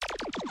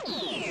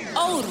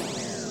Oru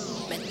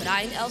met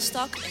Brian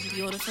Elstak en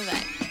Dionne van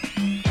Wijk.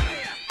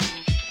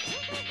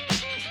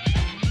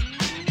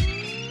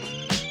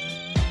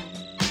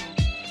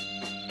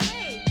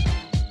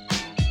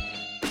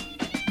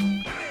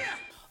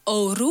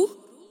 Oru?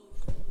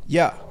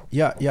 Ja.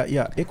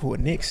 Ik hoor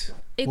niks.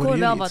 Ik Horen hoor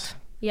wel jullie iets? wat.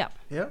 Ja,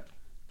 Ja?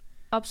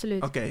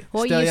 absoluut. Oké,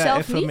 Hoor je stel jij jezelf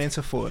even niet?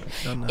 mensen voor.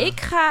 Dan, Ik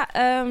ga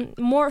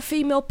More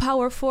Female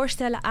Power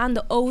voorstellen aan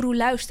de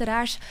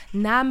Oru-luisteraars.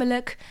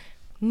 Namelijk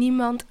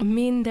niemand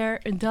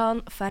minder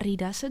dan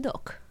Farida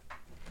Sedok.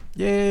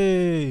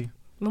 Yay!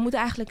 We moeten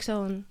eigenlijk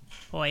zo'n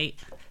Hoi.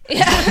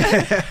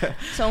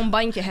 zo'n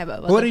bandje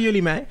hebben. Horen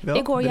jullie mij wel?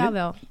 Ik hoor jou erin?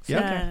 wel. Ja?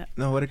 Zeker.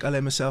 Dan hoor ik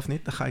alleen mezelf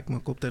niet. Dan ga ik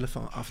mijn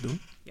koptelefoon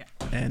afdoen. Ja.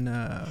 En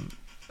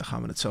dan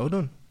gaan we het zo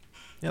doen.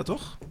 Ja,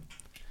 toch?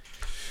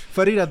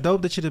 Farida,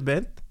 dope dat je er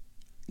bent.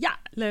 Ja,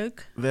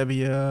 leuk. We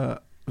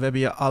hebben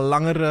je al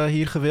langer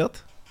hier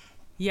gewild.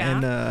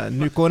 Ja. En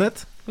nu kon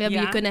het. We hebben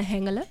Ja. je kunnen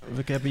hengelen.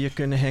 We hebben je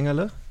kunnen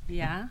hengelen.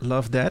 Ja.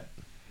 Love that.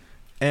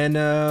 En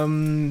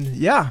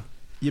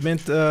je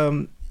bent...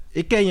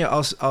 ik ken je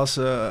als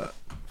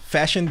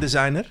fashion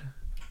designer.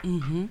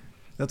 Mhm.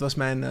 Dat was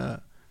mijn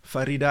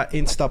Farida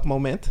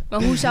instapmoment.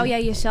 Maar hoe zou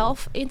jij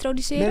jezelf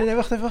introduceren? Nee,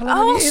 wacht even.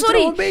 Oh,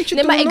 sorry. Een beetje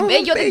Nee, maar doen, ik hoor.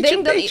 weet je wat ik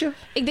denk dan. Beetje.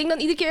 Ik denk dan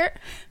iedere keer.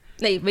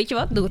 Nee, weet je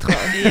wat? Doe het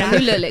gewoon. Ja. Nu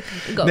lul ik.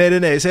 Go.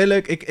 Nee, is heel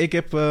leuk. Ik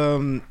heb...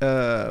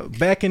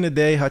 back in the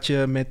day had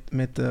je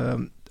met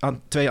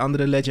twee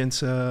andere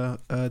legends...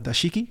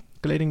 Dashiki,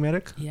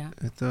 kledingmerk. Ja.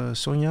 Met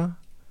Sonja.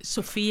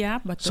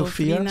 Sofia Sofia,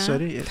 Batovrina.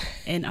 sorry.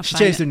 En She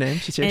changed her Afina, name.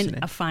 She changed her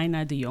name.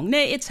 Afina de Jong.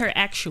 Nee, it's her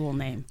actual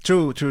name.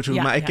 True.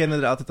 Ja, Maar ik ja. kende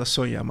haar altijd als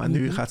Sonja. Maar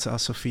nu Mhm. gaat ze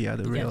als Sofia,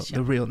 de Yes,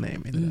 ja. real name.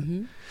 Inderdaad.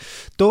 Mhm.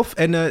 Tof.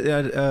 En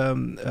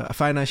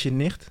Afina is je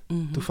nicht,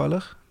 Mhm.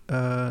 toevallig.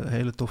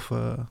 Hele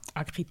toffe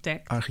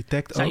Architect.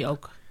 architect Zou ook. je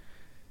ook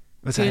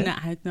Wat zei je?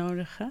 kunnen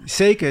uitnodigen?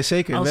 Zeker.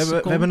 We Als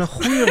ze hebben een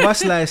komt. goede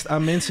waslijst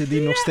aan mensen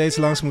die nog steeds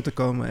langs moeten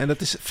komen. En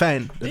dat is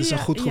fijn. Dat is een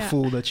Ja, goed ja.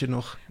 gevoel dat je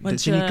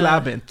Want, niet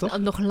klaar bent, toch?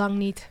 Nog lang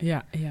niet.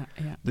 Ja.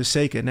 Dus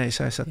zeker. Nee,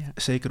 zij staat Ja.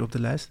 zeker op de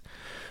lijst.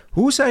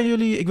 Hoe zijn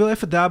jullie... Ik wil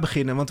even daar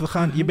beginnen, want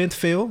je bent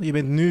veel. Je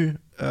bent nu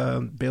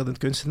beeldend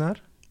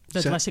kunstenaar.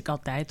 Dat was ik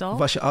altijd al.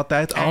 Was je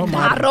altijd al,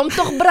 maar... Waarom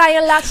toch,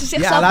 Brian? Laat ze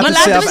zichzelf... Ja, laat Maar het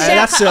laten zelf- we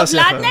laat het zelf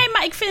zeggen. Nee,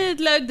 maar ik vind het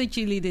leuk dat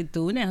jullie dit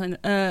doen.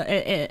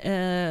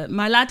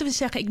 Maar laten we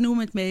zeggen, ik noem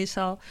het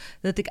meestal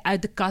dat ik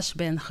uit de kast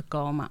ben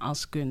gekomen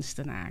als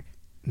kunstenaar.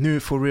 Nu,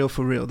 for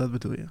real, dat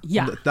bedoel je?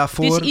 Ja,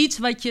 Daarvoor het is iets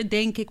wat je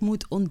denk ik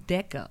moet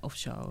ontdekken of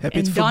zo. Heb je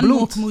het en dan verbloemd?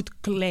 nog moet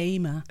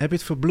claimen. heb je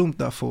het verbloemd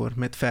daarvoor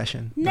met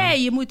fashion? Dan?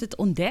 Nee, je moet het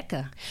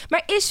ontdekken.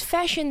 Maar is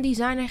fashion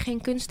designer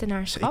geen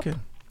kunstenaarschap? Zeker.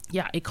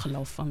 Ja, ik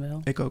geloof van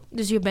wel. Ik ook.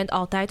 Dus je bent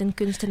altijd een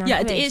kunstenaar Ja,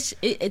 geweest?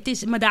 het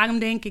is, maar daarom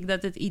denk ik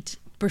dat het iets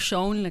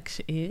persoonlijks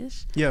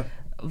is. Ja.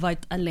 Wat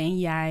alleen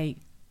jij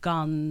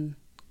kan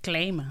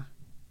claimen.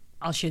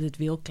 Als je het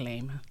wil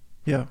claimen.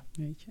 Ja.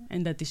 Weet je?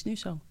 En dat is nu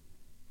zo.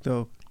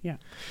 Dope. Ja.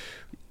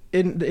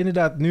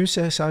 Inderdaad, nu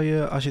zou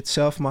je, als je het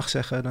zelf mag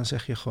zeggen, dan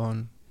zeg je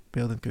gewoon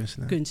beeldend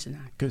kunstenaar.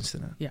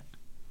 Kunstenaar. Ja.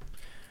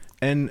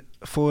 En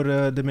voor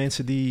de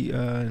mensen die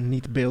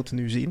niet beeld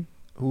nu zien,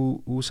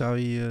 hoe zou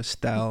je je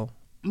stijl...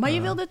 Maar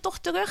je wilde toch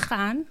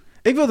teruggaan?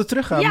 Ik wilde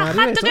teruggaan, Ja, maar... je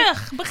ga weet toch?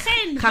 terug.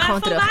 Begin. Ga gewoon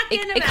Waarvan terug. waar Ik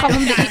kennen wij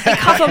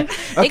gaf hem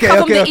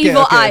de Oké,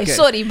 evil eye. oké.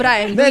 Sorry,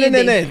 Brian. doe je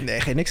ding.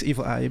 Nee, geen niks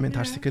evil eye. Je bent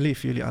hartstikke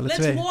lief, jullie alle Let's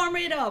twee. warm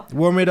it up.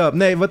 Warm it up.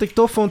 Nee, wat ik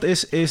tof vond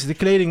is de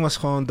kleding was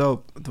gewoon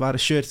dope. Het waren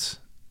shirts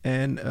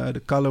en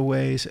de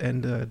colorways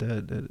en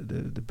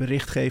de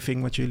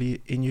berichtgeving wat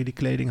jullie in jullie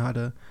kleding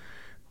hadden.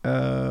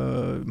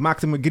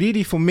 Maakte me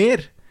greedy voor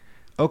meer.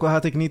 Ook al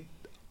had ik niet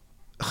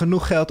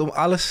genoeg geld om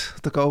alles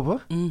te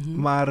kopen. Mhm.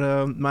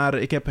 Maar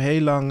ik heb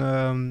heel lang...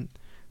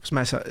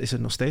 volgens mij is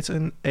het nog steeds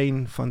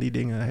een van die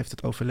dingen heeft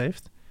het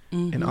overleefd.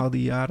 Mhm. In al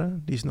die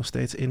jaren. Die is nog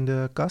steeds in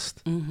de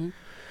kast. Mhm.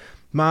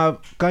 Maar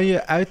kan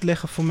je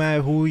uitleggen voor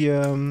mij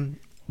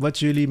wat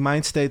jullie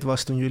mindstate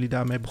was toen jullie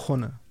daarmee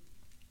begonnen?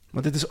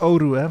 Want dit is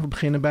Oru, hè? We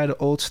beginnen bij de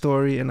old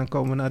story en dan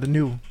komen we naar de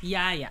new.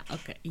 Ja,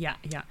 oké. Ja.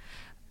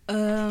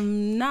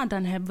 Nou,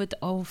 dan hebben we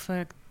het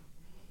over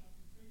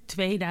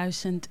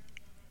 2001,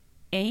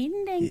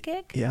 denk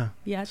ik. Ja.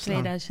 Ja, snel.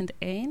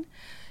 2001.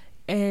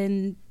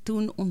 En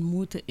toen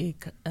ontmoette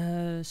ik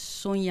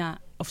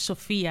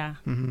Sofia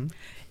Mhm.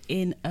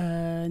 in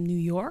New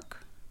York.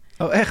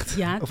 Oh, echt?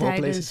 Ja, Of all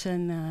places?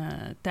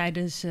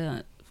 tijdens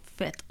een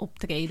vet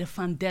optreden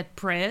van Dead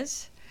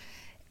Prez.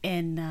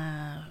 En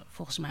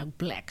volgens mij ook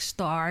Black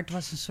Star. Het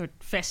was een soort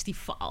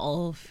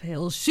festival.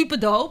 Heel super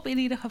dope in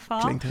ieder geval.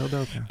 Klinkt heel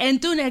dope, ja. En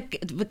toen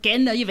we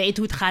kenden, je weet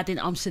hoe het gaat in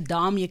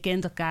Amsterdam. Je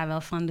kent elkaar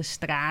wel van de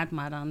straat,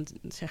 maar dan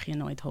zeg je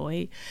nooit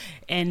hoi.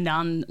 En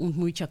dan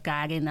ontmoet je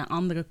elkaar in een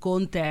andere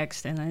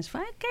context. En dan is het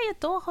van, ik ken je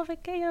toch? Of ik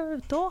ken je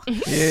toch?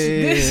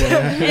 Dus,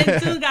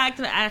 en toen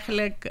raakten we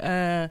eigenlijk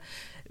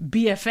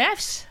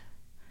BFF's.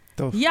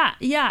 Tof.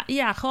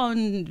 Ja,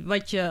 gewoon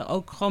wat je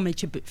ook gewoon met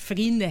je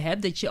vrienden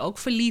hebt. Dat je ook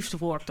verliefd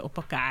wordt op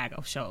elkaar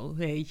of zo,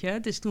 weet je.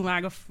 Dus toen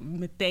waren we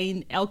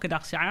meteen elke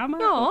dag samen,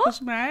 Oh. volgens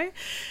mij.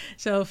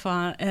 Zo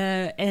van,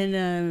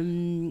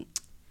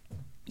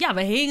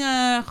 we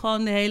hingen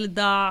gewoon de hele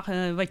dag.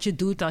 Wat je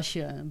doet als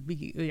je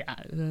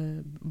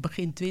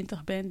begin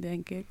 20 bent,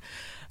 denk ik.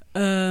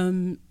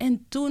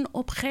 En toen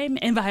op een gegeven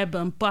moment... En we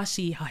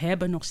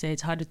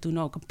hadden toen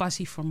ook een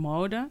passie voor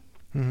mode.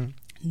 Mhm.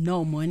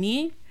 No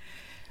money.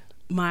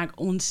 Maar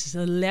ons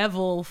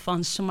level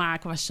van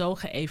smaak was zo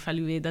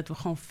geëvalueerd... dat we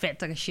gewoon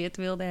vettere shit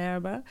wilden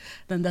hebben...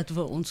 dan dat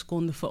we ons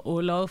konden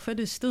veroorloven.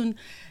 Dus toen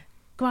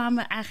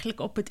kwamen we eigenlijk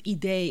op het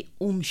idee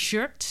om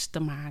shirts te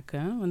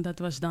maken. Want dat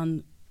was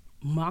dan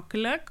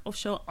makkelijk of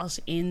zo. Als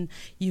in,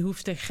 je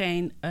hoeft er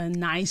geen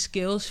nice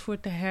skills voor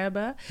te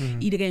hebben.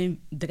 Iedereen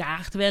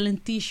draagt wel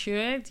een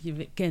t-shirt.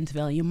 Je kent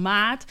wel je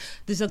maat.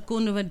 Dus dan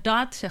konden we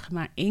dat, zeg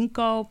maar,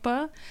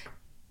 inkopen...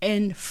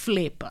 en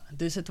flippen.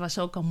 Dus het was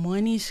ook een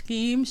money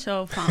scheme.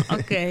 Zo van,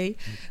 oké,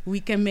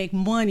 we can make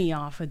money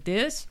off of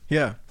this.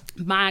 Ja.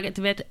 Maar het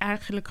werd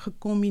eigenlijk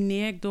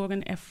gecombineerd door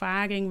een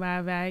ervaring...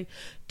 waar wij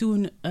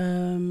toen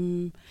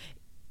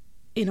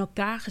in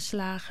elkaar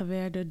geslagen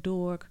werden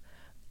door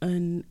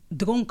een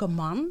dronken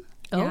man.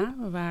 Oh. Ja,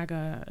 we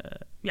waren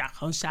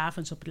gewoon 's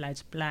avonds op het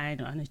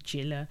Leidseplein aan het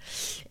chillen.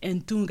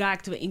 En toen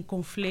raakten we in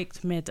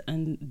conflict met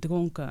een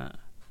dronken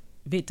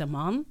witte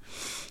man.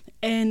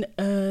 En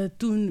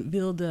toen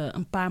wilden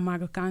een paar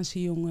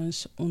Marokkaanse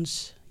jongens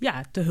ons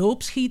te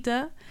hulp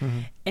schieten. Mhm.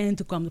 En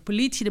toen kwam de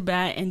politie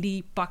erbij en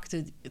die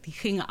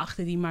gingen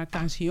achter die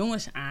Marokkaanse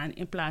jongens aan...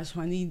 in plaats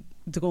van die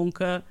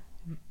dronken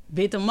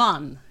witte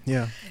man.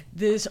 Ja.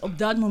 Dus op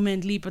dat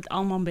moment liep het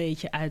allemaal een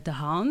beetje uit de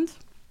hand.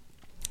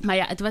 Maar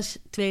ja, het was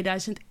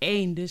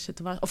 2001, dus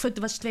het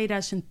was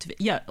 2002.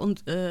 Ja,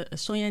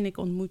 Sonja en ik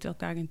ontmoetten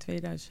elkaar in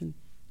 2001.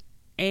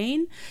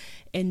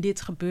 En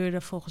dit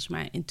gebeurde volgens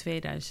mij in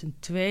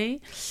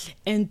 2002.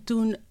 En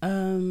toen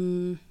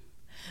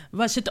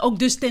was het ook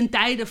dus ten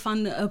tijde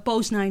van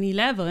post 9/11.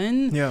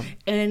 Ja.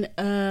 En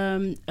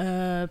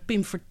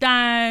Pim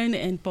Fortuyn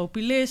en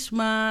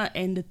populisme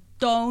en de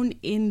toon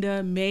in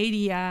de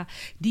media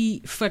die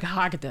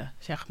verhardde,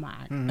 zeg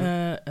maar.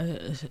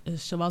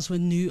 Zoals we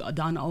nu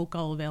dan ook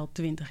al wel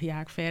 20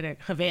 jaar verder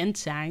gewend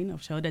zijn,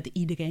 of zo, dat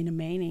iedereen een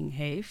mening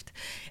heeft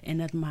en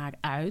dat maakt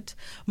uit.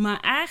 Maar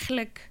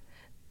eigenlijk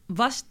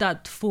was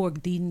dat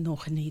voordien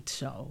nog niet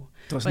zo.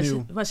 Het was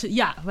nieuw.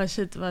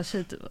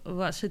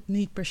 Was het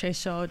niet per se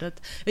zo dat...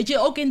 Weet je,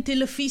 ook in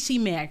televisie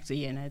merkte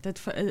je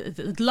het.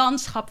 Het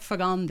landschap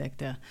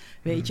veranderde.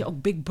 Weet je,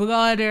 ook Big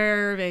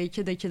Brother, weet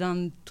je, dat je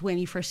dan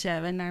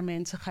 24/7 naar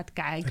mensen gaat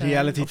kijken.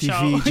 Reality of TV,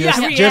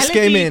 zo. just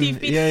came in.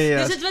 TV.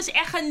 Ja. Dus het was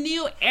echt een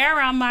nieuw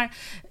era, maar...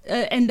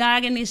 en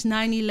daarin is 9/11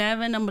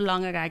 een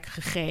belangrijk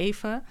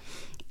gegeven.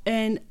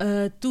 En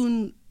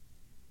toen...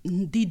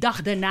 Die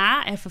dag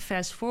daarna, even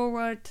fast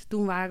forward,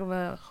 toen waren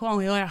we gewoon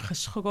heel erg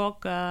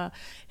geschrokken,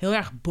 heel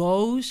erg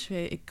boos.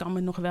 Ik kan me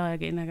nog wel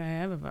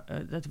herinneren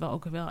dat we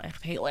ook wel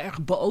echt heel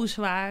erg boos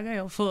waren.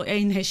 Heel veel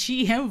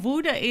energie en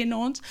woede in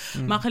ons.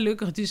 Maar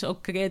gelukkig dus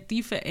ook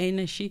creatieve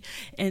energie.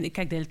 En ik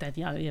kijk de hele tijd,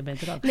 je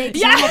bent er ook. Nee, het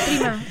is helemaal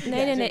prima.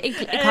 Nee,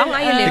 ik hang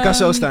aan je lippen. Ik kan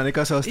zo staan.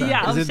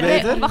 Ja, is dit zo.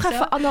 beter? Nee, wacht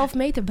even, 1,5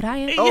 meter,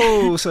 Brian.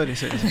 Oh, sorry.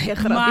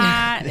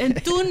 Maar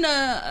en toen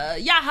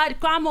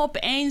kwamen we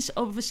opeens,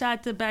 we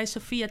zaten bij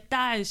Sofia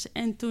thuis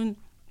en toen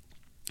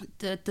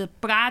te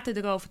praten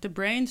erover, te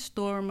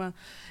brainstormen.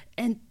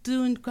 En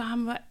toen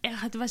kwamen we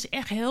echt, het was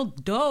echt heel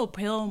dope,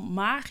 heel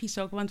magisch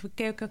ook, want we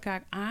keken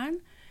elkaar aan.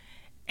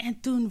 En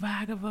toen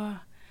waren we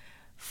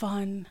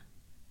van...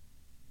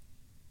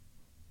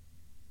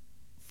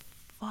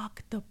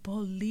 Fuck the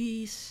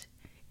police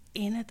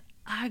in het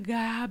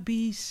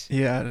Arabisch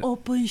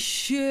op een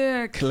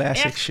shirt.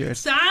 Classic echt, shirt.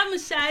 Samen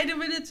zeiden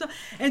we het zo.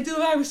 En toen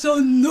waren we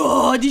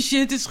zo, die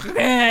shit is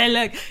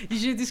grillig. Die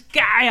shit is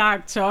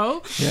keihard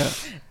zo. Ja.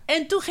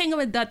 En toen gingen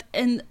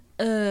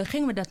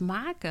we dat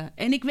maken.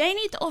 En ik weet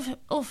niet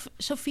of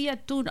Sofia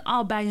toen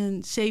al bij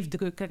een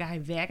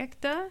zeefdrukkerij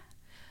werkte.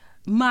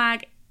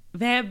 Maar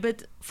we hebben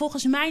het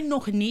volgens mij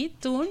nog niet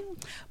toen.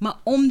 Maar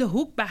om de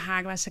hoek bij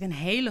haar was er een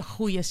hele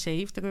goede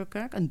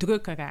zeefdrukker. Een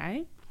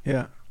drukkerij.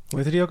 Ja. Hoe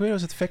heette die ook weer?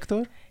 Was het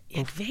Vector?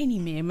 Ik weet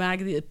niet meer, maar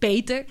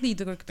Peter, die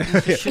drukte.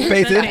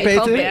 Peter.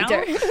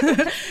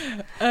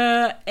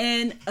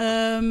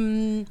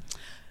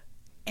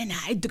 En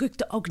hij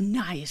drukte ook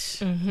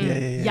nice. Mm-hmm.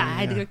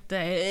 Hij drukte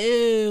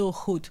heel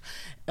goed.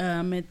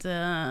 Met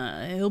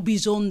heel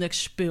bijzonder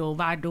spul.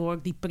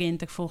 Waardoor die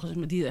printer volgens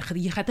mij...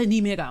 Die gaat er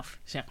niet meer af,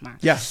 zeg maar.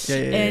 Ja.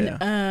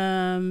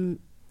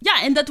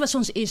 En dat was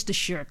ons eerste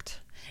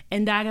shirt.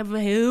 En daar hebben we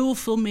heel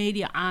veel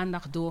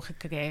media-aandacht door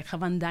gekregen.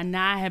 Want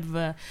daarna hebben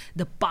we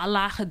de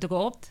Palla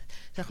gedropt.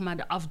 Zeg maar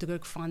de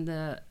afdruk van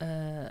de...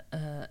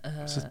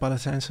 is het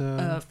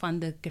Palestijnse... van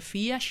de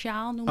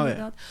keffiyeh-sjaal noemen we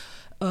dat.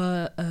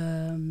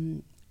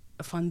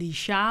 Van die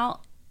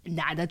sjaal.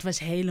 Nou, dat was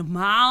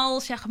helemaal,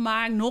 zeg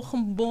maar, nog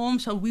een bom.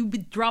 Zo, we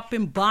be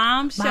dropping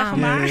bombs, zeg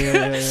maar.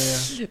 Ja.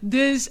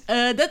 Dus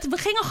we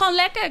gingen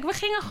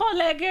gewoon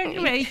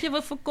lekker. Weet je,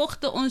 we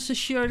verkochten onze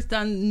shirts.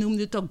 Dan noemden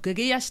we het ook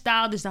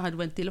guerrilla-style. Dus dan hadden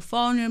we een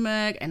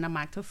telefoonnummer. En dan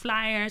maakten we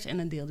flyers. En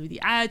dan deelden we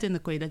die uit. En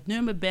dan kon je dat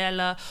nummer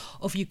bellen.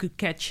 Of you could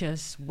catch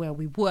us where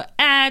we were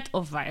at.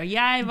 Of waar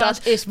jij was.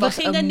 Dat is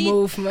pas een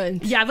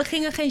movement. Ja, we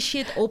gingen geen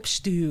shit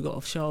opsturen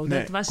of zo. Nee,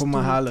 dat was kom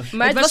maar halen.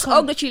 Maar het was gewoon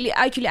ook dat jullie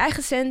uit jullie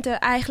eigen centen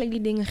eigenlijk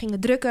die dingen gingen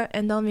drukken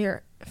en dan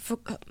weer...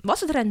 Was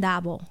het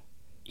rendabel?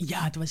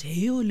 Ja, het was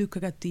heel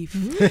lucratief.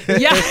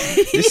 Ja.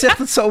 Je zegt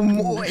het zo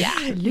mooi. Ja,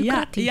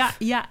 lucratief.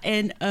 Ja.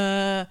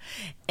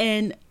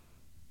 En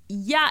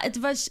ja,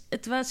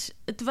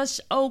 het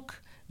was ook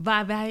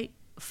waar wij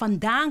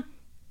vandaan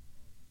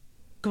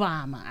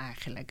kwamen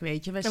eigenlijk,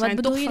 weet je. En wat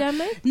bedoel je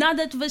daarmee?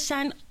 Nou,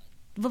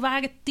 we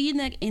waren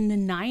tiener in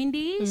de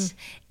 90s.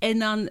 En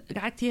dan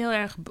raakte je heel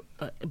erg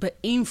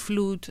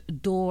beïnvloed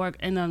door...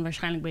 En dan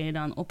waarschijnlijk ben je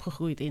dan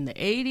opgegroeid in de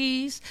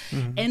 80s.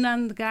 En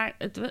dan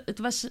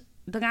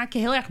raak je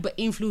heel erg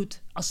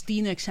beïnvloed als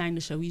tiener zijnde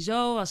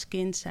sowieso. Als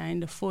kind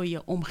zijnde voor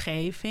je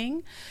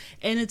omgeving.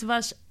 En het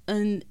was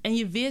en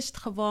je wist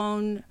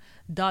gewoon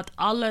dat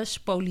alles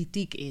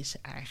politiek is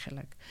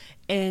eigenlijk.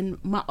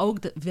 Maar ook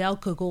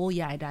welke rol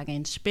jij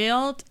daarin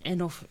speelt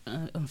en of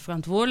een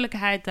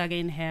verantwoordelijkheid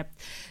daarin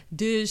hebt.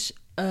 Dus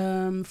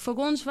voor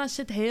ons was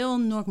het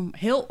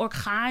heel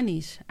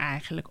organisch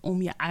eigenlijk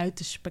om je uit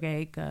te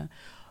spreken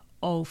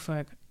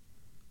over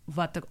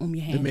wat er om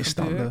je heen gebeurt.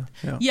 De misstanden.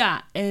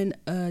 Ja, en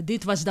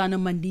dit was dan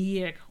een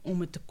manier om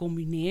het te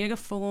combineren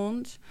voor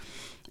ons.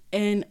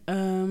 En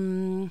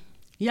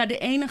de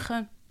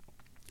enige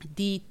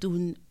die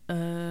toen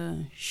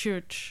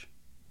shirts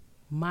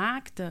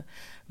maakte,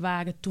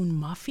 waren toen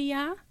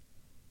Mafia.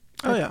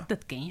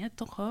 Dat ken je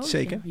toch ook?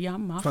 Zeker. Ja,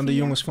 Mafia. Van de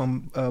jongens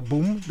van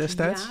Boom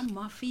destijds. Ja,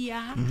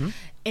 Mafia.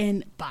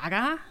 En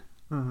Para,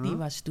 die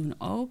was toen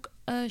ook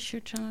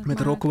shirts aan het Met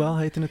maken. Rockwell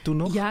heette het toen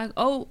nog? Ja,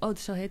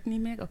 zo heet het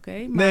niet meer, oké.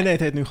 Nee, het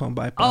heet nu gewoon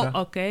bij Para. Oh,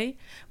 oké.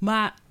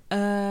 Maar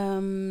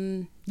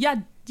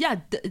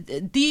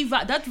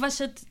dat was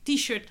het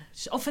t-shirt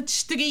of het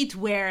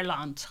streetwear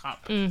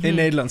landschap. In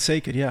Nederland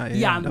zeker,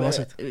 ja, dat was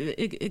het.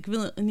 Ik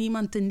wil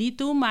niemand er niet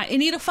doen, maar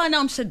in ieder geval in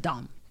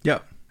Amsterdam.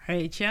 Ja.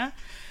 Weet je?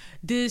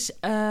 Dus,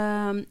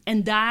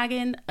 en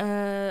daarin...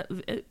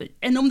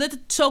 en omdat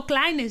het zo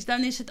klein is,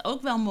 dan is het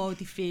ook wel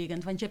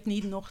motiverend. Want je hebt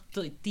niet nog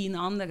 10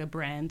 andere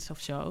brands of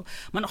zo.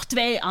 Maar nog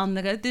 2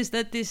 andere. Dus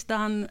dat is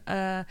dan...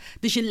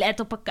 dus je let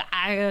op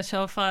elkaar.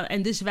 Zo van,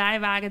 en dus wij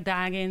waren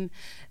daarin,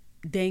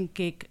 denk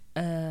ik,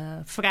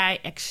 vrij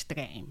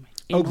extreem.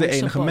 Ook de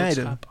enige boodschap.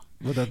 meiden,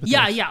 wat dat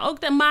betreft. Ja,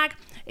 ook. Maar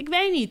ik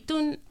weet niet,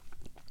 toen...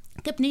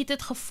 Ik heb niet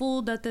het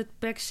gevoel dat het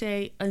per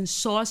se een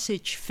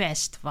sausage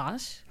fest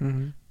was.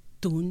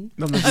 Toen.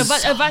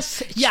 Er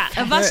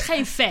was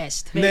geen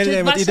fest. Weet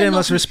je? Want iedereen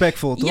was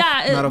respectvol, toch?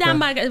 Ja,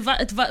 maar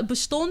het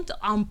bestond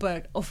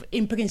amper, of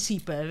in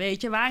principe,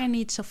 weet je. Er waren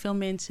niet zoveel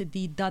mensen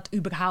die dat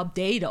überhaupt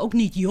deden. Ook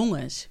niet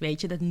jongens,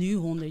 weet je. Dat nu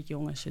 100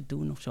 jongens het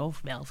doen of zo,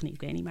 of wel of niet,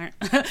 ik weet niet. Maar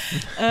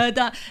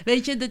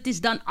weet je, dat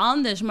is dan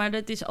anders. Maar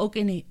dat is ook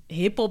in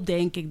hiphop,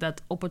 denk ik,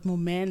 dat op het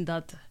moment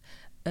dat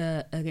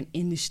er een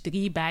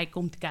industrie bij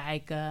komt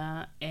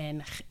kijken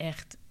en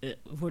echt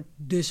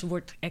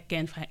wordt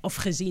erkend of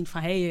gezien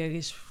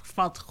van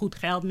valt goed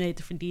geld mee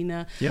te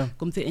verdienen. Ja.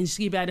 Komt de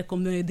industrie bij, dan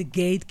komen de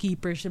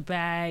gatekeepers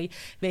erbij,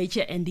 weet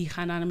je, en die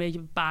gaan dan een beetje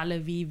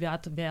bepalen wie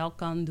wat wel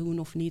kan doen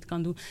of niet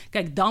kan doen.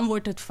 Kijk, dan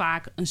wordt het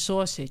vaak een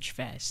sausage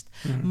fest.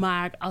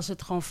 Maar als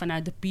het gewoon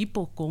vanuit de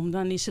people komt,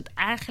 dan is het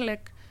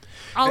eigenlijk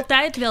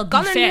altijd wel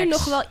divers. Kan er nu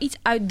nog wel iets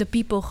uit de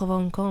people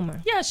gewoon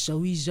komen? Ja,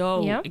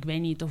 sowieso. Ja? Ik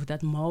weet niet of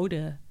dat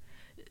mode...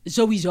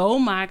 Sowieso,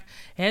 maar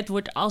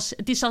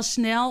het is al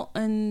snel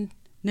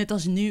net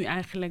als nu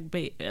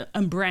eigenlijk,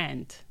 een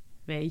brand,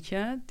 weet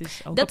je?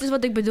 Dus ook dat is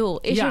wat ik bedoel.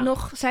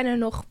 Zijn er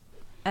nog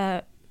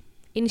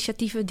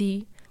initiatieven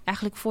die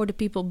eigenlijk voor de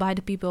people, by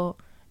the people,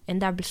 en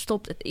daar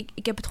stopt het?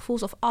 Ik heb het gevoel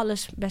alsof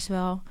alles best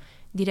wel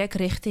direct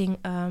richting...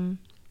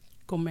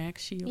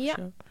 commercie of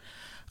zo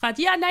gaat.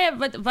 Ja, nou ja,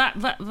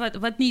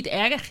 wat niet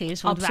erg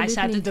is, want absoluut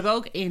wij zaten niet. er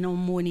ook in om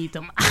money te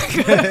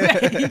maken,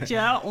 weet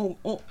je.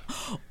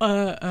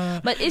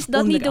 Maar is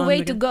dat niet the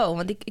way to go?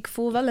 Want ik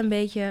voel wel een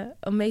beetje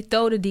een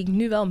methode die ik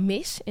nu wel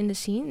mis in de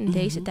scene, in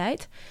deze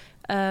tijd.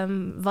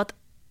 Wat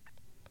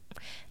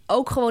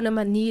ook gewoon een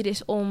manier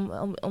is om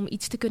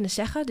iets te kunnen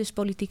zeggen, dus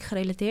politiek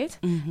gerelateerd.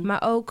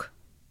 Maar ook...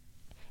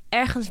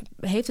 Ergens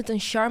heeft het een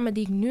charme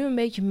die ik nu een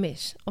beetje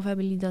mis. Of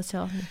hebben jullie dat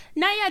zelf niet?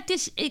 Nou ja,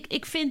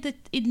 ik vind het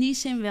in die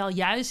zin wel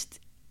juist...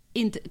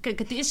 Kijk,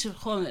 het is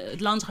gewoon... Het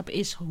landschap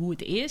is hoe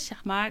het is,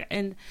 zeg maar.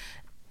 En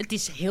het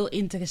is heel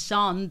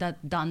interessant dat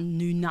dan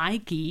nu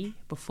Nike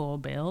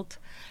bijvoorbeeld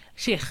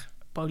zich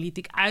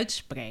politiek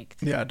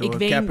uitspreekt. Ja, door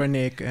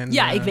Kaepernick.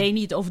 Ik weet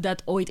niet of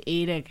dat ooit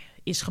eerder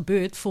is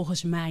gebeurd.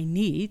 Volgens mij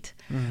niet.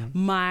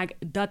 Maar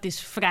dat is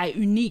vrij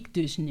uniek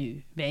dus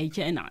nu, weet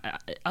je. En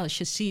als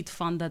je ziet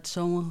van dat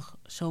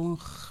zo'n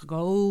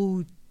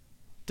grote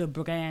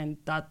brand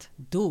dat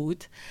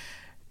doet...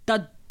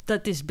 Dat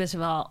dat is best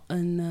wel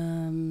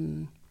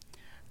een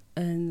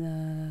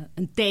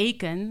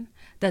teken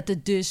dat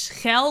het dus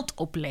geld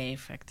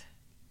oplevert.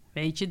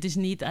 Weet je, het is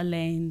niet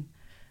alleen...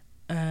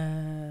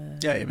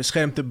 je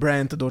beschermt de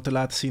brand door te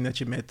laten zien dat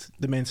je met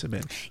de mensen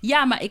bent.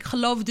 Ja, maar ik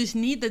geloof dus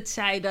niet dat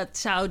zij dat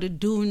zouden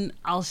doen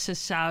als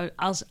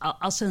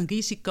ze een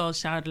risico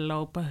zouden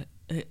lopen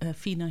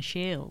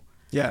financieel.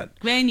 Ja.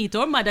 Ik weet niet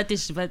hoor, maar dat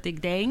is wat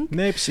ik denk.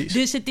 Nee, precies.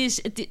 Dus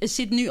er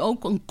zit nu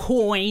ook een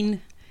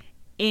coin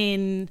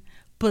in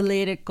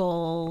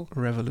political...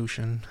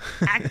 revolution.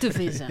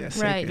 Activism, ja,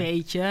 right,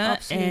 weet je.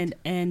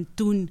 En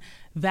toen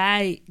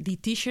wij die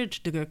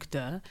t-shirts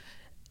drukten...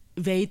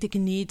 weet ik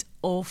niet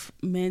of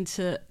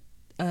mensen...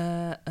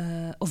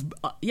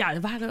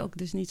 er waren ook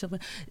dus niet zoveel...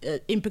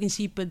 in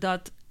principe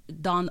dat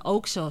dan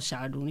ook zo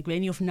zou doen. Ik weet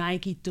niet of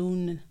Nike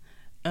toen...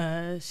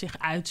 zich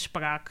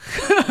uitsprak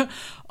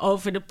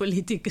over de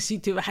politieke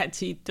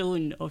situatie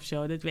toen of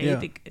zo. Dat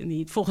weet ik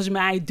niet. Volgens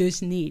mij dus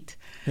niet.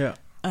 Ja.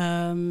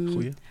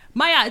 Goeie.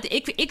 Maar ja,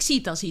 ik zie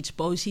het als iets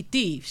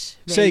positiefs.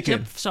 Weet zeker.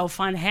 Je? Zo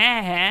van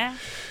hè.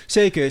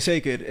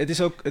 Zeker.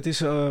 Het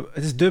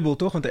is dubbel,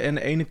 toch? Want aan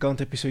de ene kant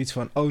heb je zoiets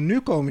van... oh, nu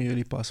komen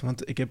jullie pas.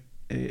 Want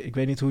ik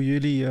weet niet hoe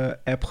jullie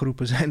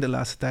appgroepen zijn de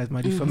laatste tijd...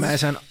 maar die van mij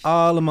zijn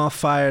allemaal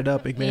fired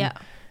up.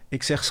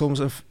 Ik zeg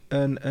soms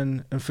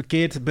een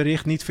verkeerd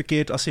bericht, niet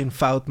verkeerd als in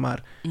fout,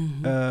 maar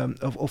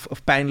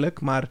of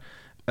pijnlijk. Maar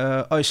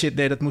oh shit,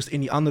 nee, dat moest in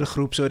die andere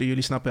groep. Sorry,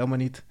 jullie snappen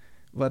helemaal niet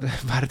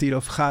waar het hier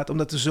over gaat.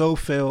 Omdat er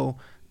zoveel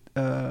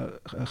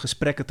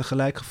gesprekken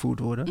tegelijk gevoerd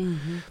worden.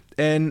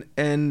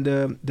 En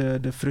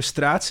de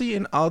frustratie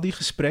in al die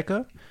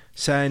gesprekken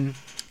zijn...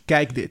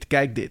 kijk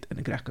dit. En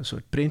dan krijg ik een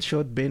soort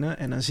printshot binnen.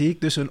 En dan zie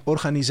ik dus een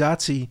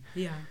organisatie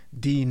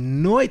die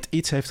nooit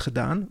iets heeft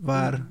gedaan...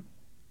 waar...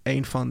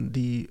 een van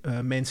die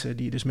mensen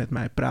die dus met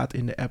mij praat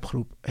in de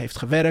appgroep heeft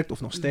gewerkt...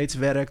 of nog steeds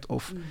werkt...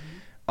 of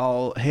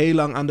al heel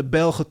lang aan de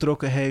bel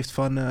getrokken heeft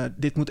van...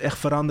 dit moet echt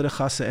veranderen,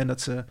 gasten... en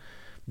dat ze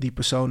die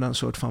persoon dan een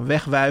soort van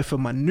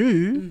wegwuiven. Maar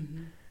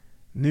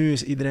nu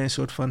is iedereen een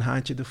soort van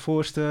haantje de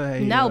voorste.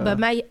 Hey, bij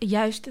mij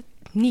juist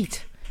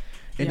niet.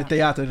 In de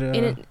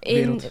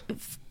theaterwereld.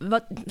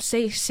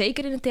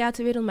 Zeker in de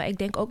theaterwereld, maar ik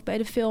denk ook bij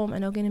de film...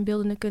 en ook in de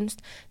beeldende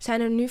kunst...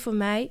 zijn er nu voor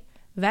mij...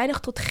 weinig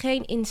tot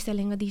geen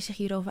instellingen die zich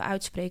hierover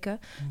uitspreken.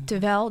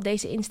 Terwijl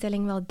deze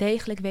instellingen wel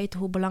degelijk weten...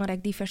 hoe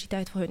belangrijk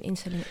diversiteit voor hun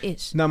instelling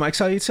is. Nou, maar ik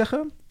zou je iets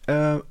zeggen.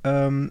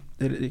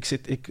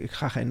 Ik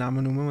ga geen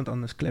namen noemen, want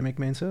anders klem ik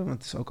mensen. Want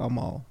het is ook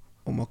allemaal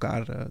om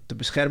elkaar te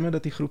beschermen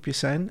dat die groepjes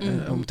zijn.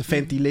 Om te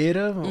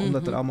ventileren,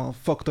 omdat er allemaal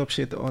fucked up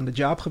shit on the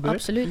job gebeurt.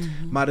 Absoluut.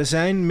 Maar er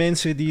zijn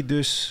mensen die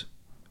dus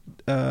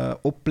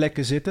op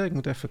plekken zitten. Ik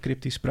moet even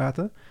cryptisch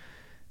praten.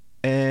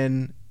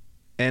 En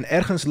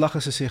ergens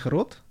lachen ze zich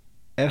rot...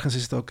 Ergens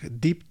is het ook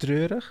diep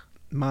treurig,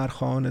 maar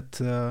gewoon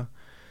het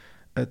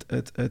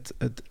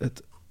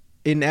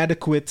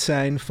inadequate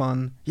zijn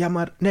van... ja,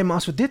 maar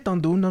als we dit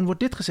dan doen, dan wordt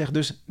dit gezegd.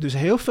 Dus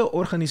heel veel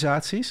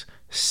organisaties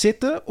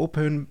zitten op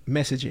hun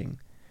messaging.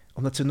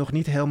 Omdat ze nog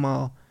niet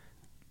helemaal...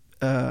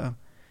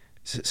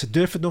 Ze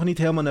durven het nog niet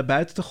helemaal naar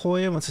buiten te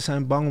gooien... want ze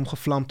zijn bang om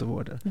gevlamd te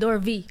worden.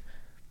 Door wie?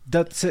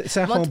 Ze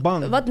zijn gewoon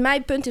bang. Wat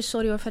mijn punt is,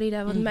 sorry hoor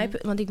Farida...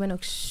 want ik ben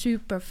ook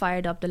super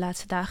fired up de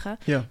laatste dagen...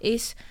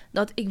 is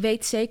dat ik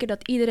weet zeker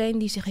dat iedereen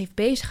die zich heeft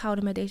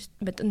bezighouden...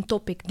 met een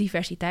topic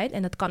diversiteit...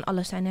 en dat kan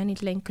alles zijn, hè? Niet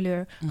alleen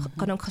kleur...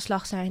 kan ook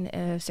geslacht zijn,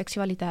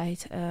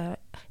 seksualiteit...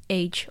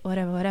 age,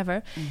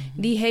 whatever...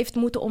 die heeft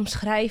moeten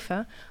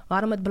omschrijven...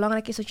 waarom het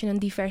belangrijk is dat je een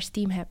divers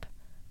team hebt.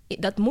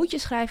 Dat moet je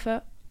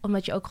schrijven,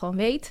 omdat je ook gewoon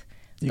weet...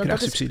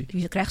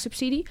 Je krijgt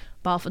subsidie.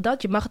 Behalve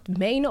dat, je mag het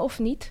menen of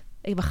niet...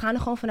 We gaan er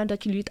gewoon vanuit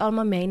dat jullie het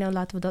allemaal menen.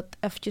 Laten we dat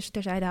eventjes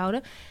terzijde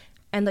houden.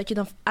 En dat je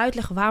dan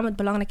uitlegt waarom het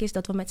belangrijk is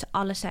dat we met z'n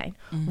allen zijn.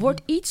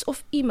 Wordt iets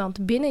of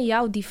iemand binnen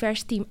jouw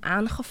divers team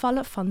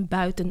aangevallen van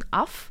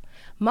buitenaf...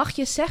 mag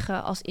je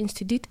zeggen als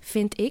instituut,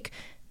 vind ik...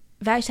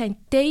 wij zijn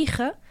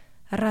tegen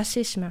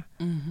racisme.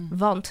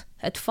 Want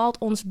het valt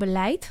ons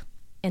beleid...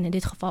 en in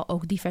dit geval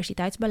ook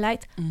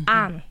diversiteitsbeleid,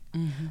 aan.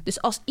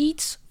 Dus als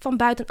iets van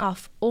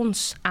buitenaf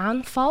ons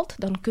aanvalt...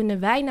 dan kunnen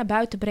wij naar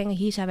buiten brengen...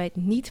 hier zijn wij het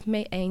niet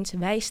mee eens.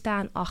 Wij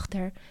staan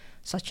achter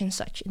such en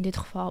such. In dit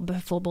geval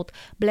bijvoorbeeld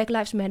Black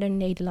Lives Matter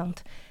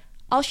Nederland.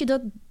 Als je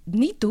dat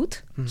niet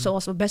doet...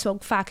 zoals we best wel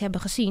vaak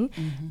hebben gezien...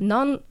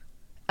 dan...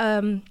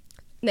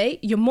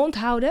 je mond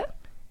houden...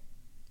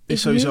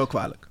 is sowieso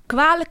kwalijk.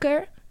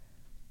 Kwalijker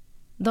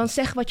dan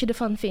zeg wat je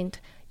ervan vindt.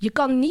 Je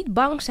kan niet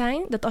bang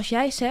zijn dat als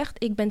jij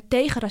zegt... ik ben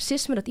tegen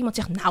racisme, dat iemand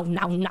zegt...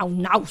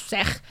 nou,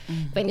 zeg.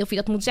 Ik weet niet of je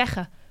dat moet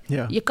zeggen.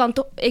 Ja. Je kan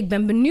toch... Ik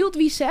ben benieuwd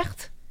wie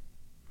zegt...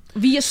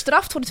 wie je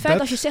straft voor het feit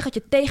als je zegt dat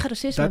je tegen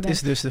racisme bent. Dat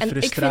is dus de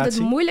frustratie. En ik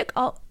vind het moeilijk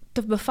al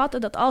te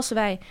bevatten dat als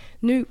wij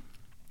nu...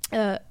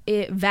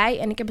 wij,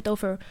 en ik heb het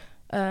over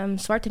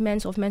zwarte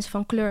mensen of mensen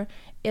van kleur...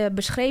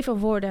 beschreven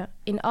worden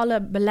in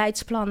alle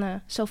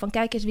beleidsplannen... zo van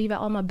kijk eens wie wij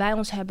allemaal bij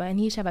ons hebben... en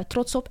hier zijn wij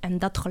trots op. En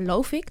dat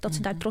geloof ik, dat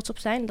ze daar trots op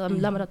zijn. Dan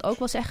laat me dat ook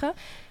wel zeggen.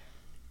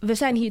 We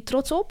zijn hier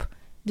trots op,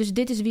 dus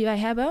dit is wie wij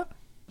hebben.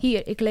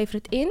 hier, ik lever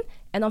het in.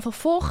 En dan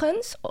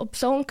vervolgens op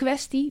zo'n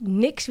kwestie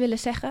niks willen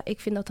zeggen. Ik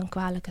vind dat een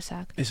kwalijke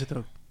zaak. Is het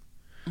ook.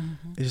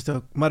 Is het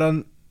ook. Maar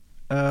dan,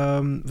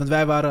 want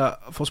wij waren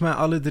volgens mij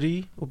alle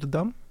 3 op de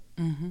Dam.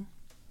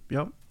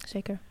 Ja.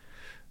 Zeker.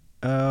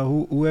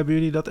 Hoe hebben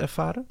jullie dat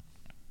ervaren?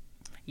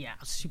 Ja,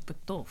 super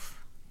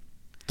tof.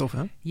 Tof,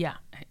 hè? Ja,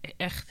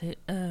 echt.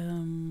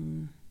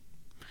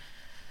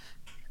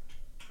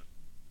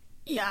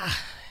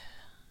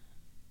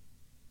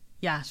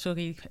 Ja,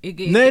 sorry.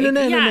 Nee.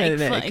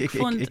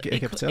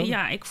 Ik heb het zelf.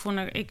 Ja, ik vond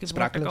er... Ik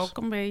word er ook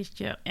een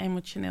beetje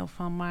emotioneel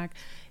van, maar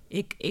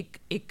ik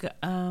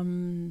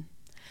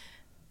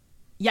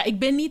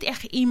ben niet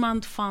echt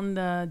iemand van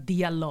de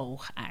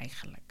dialoog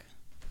eigenlijk.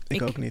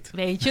 Ik ook niet.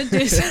 Weet je,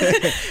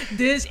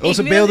 dus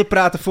onze beelden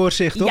praten voor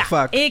zich, toch?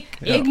 Vaak.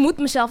 Ik moet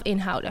mezelf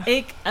inhouden.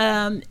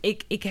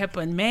 Ik heb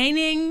een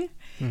mening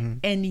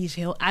en die is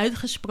heel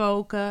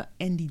uitgesproken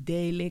en die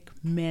deel ik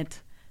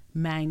met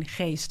mijn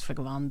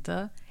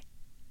geestverwanten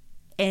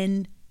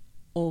en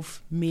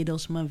of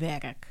middels mijn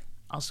werk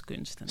als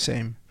kunstenaar.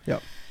 Same, ja.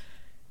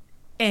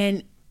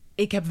 En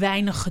ik heb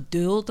weinig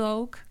geduld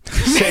ook.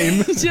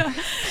 Same.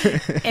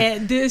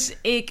 Dus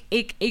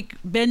ik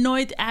ben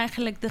nooit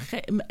eigenlijk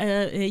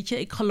weet je,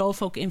 ik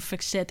geloof ook in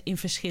verzet in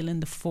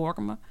verschillende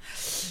vormen.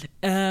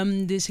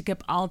 Dus ik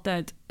heb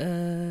altijd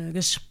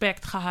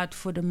respect gehad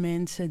voor de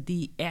mensen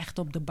die echt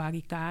op de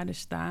barricade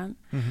staan.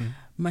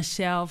 Maar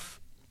zelf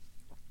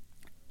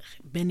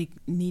ben ik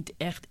niet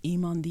echt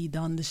iemand die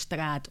dan de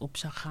straat op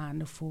zou gaan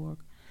ervoor.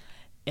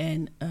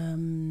 En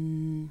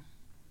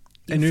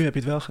nu heb je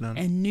het wel gedaan.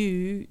 En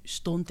nu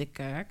stond ik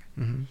er.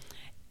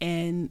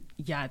 En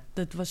ja,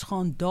 dat was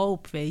gewoon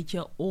dope, weet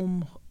je,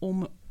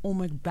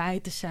 om erbij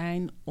te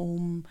zijn.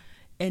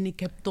 En ik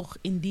heb toch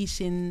in die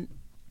zin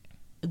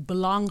het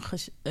belang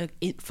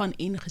van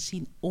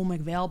ingezien om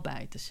er wel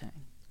bij te zijn.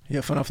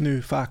 Ja, vanaf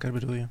nu vaker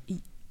bedoel je?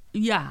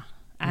 Ja,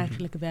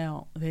 eigenlijk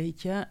wel,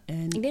 weet je.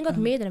 En, ik denk dat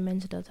meerdere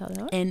mensen dat hadden,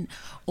 hoor. En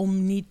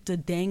om niet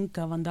te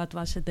denken, want dat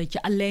was het, dat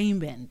je alleen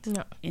bent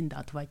in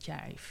dat wat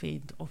jij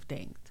vindt of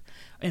denkt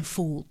en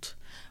voelt.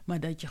 Maar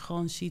dat je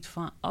gewoon ziet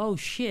van, oh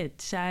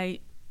shit,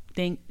 zij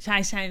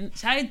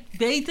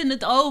weten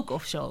het ook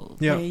of zo,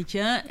 weet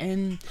je.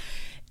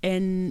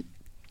 En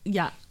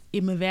ja,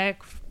 in mijn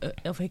werk,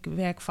 ik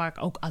werk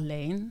vaak ook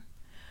alleen.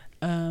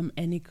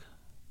 En ik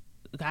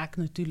raak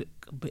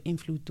natuurlijk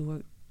beïnvloed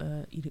door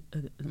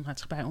de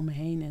maatschappij om me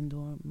heen en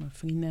door mijn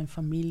vrienden en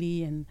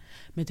familie. En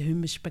met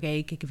hun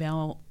bespreek ik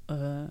wel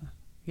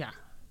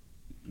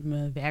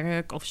mijn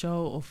werk of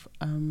zo, of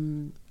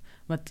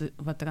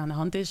wat er aan de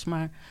hand is.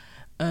 Maar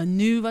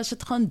nu was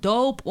het gewoon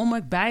dope om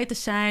erbij te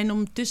zijn,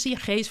 om tussen je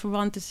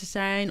geestverwanten te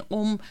zijn,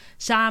 om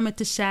samen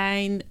te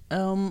zijn,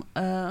 om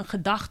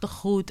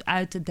gedachtegoed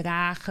uit te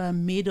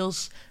dragen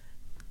middels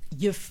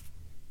je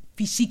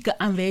fysieke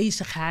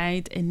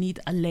aanwezigheid en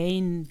niet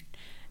alleen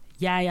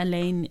jij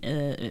alleen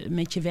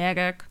met je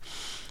werk.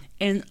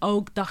 En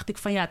ook dacht ik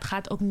van het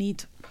gaat ook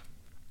niet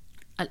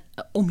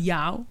om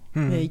jou,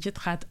 weet je. Het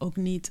gaat ook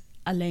niet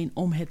alleen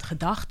om het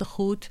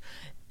gedachtegoed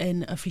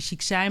en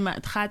fysiek zijn, maar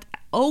het gaat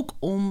ook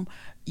om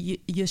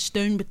je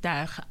steun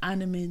betuigen aan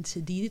de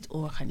mensen die dit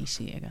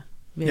organiseren.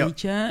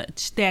 Weet je, het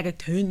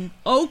sterkt hun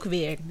ook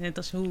weer. Net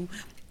als hoe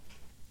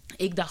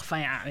ik dacht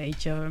van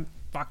weet je,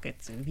 pak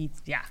het.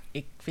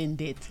 Ik vind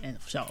dit en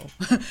of zo.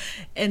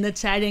 En dat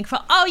zij denkt van,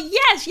 oh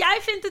yes, jij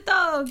vindt het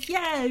ook.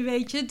 Yeah,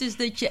 weet je. Dus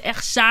dat je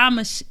echt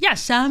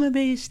samen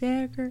ben je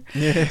sterker.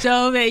 Yeah.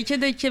 Zo, weet je,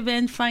 dat je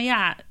bent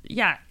van,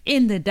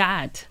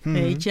 inderdaad,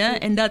 weet je.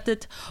 En dat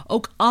het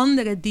ook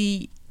anderen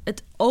die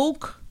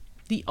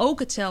ook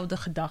hetzelfde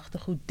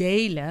gedachtegoed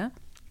delen,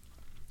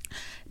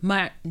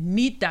 maar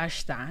niet daar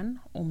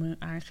staan, om hun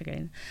eigen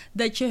reden,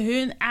 dat je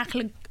hun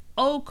eigenlijk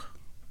ook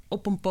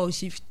op een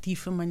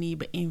positieve manier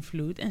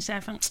beïnvloedt. En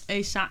zei van,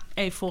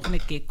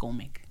 volgende keer kom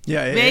ik.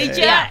 Weet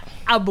je? Ja.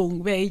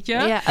 Aboeng, weet je?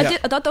 Ja,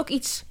 het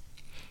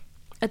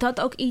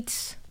had ook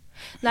iets...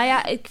 Nou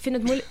ja, ik vind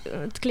het moeilijk...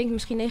 Het klinkt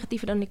misschien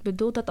negatiever dan ik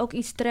bedoel. Dat ook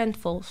iets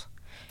trendvols.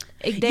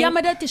 Ik denk,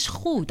 maar dat is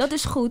goed. Dat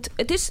is goed.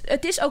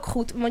 Het is ook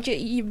goed, want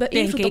je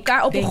beïnvloedt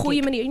elkaar op een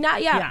goede manier.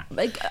 Nou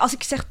als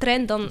ik zeg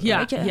trend, dan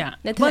weet je... Ja.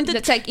 Net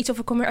zei ik iets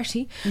over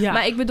commercie. Ja.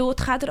 Maar ik bedoel,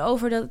 het gaat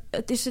erover dat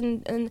het is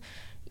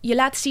je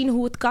laat zien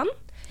hoe het kan.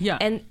 Ja.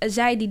 En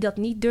zij die dat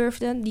niet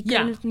durfden, die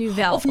kunnen het nu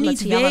wel. Of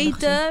niet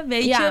weten,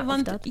 weet je.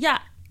 Want ik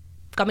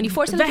kan me niet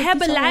voorstellen. We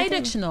hebben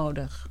leiders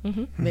nodig,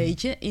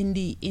 weet je,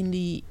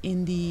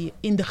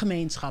 in de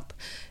gemeenschap.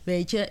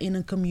 Weet je, in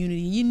een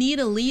community. You need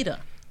a leader,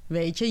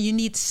 weet je. You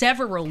need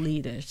several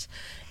leaders.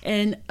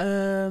 En,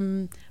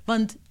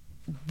 want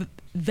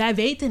wij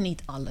weten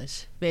niet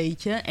alles,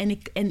 weet je.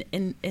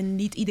 En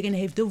niet iedereen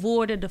heeft de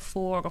woorden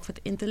ervoor, of het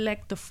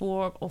intellect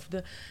ervoor, of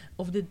de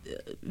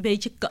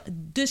weet je.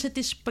 Dus het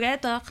is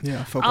prettig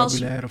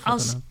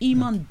als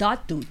iemand dat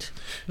doet,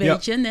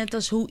 weet je. Net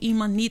als hoe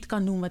iemand niet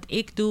kan doen wat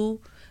ik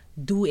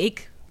doe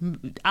ik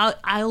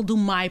I'll do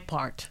my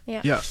part.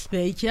 Ja.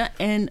 Weet je?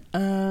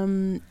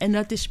 En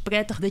dat is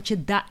prettig dat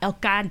je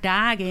elkaar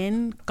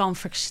daarin kan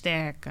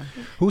versterken.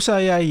 Hoe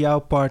zou jij jouw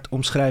part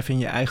omschrijven in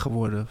je eigen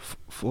woorden...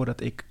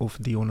 voordat ik of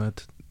Dionne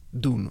het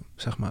doen,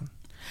 zeg maar?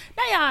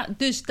 Nou ja,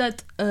 dus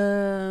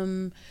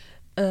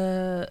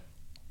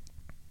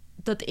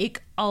dat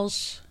ik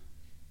als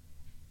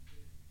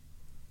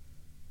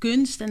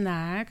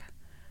kunstenaar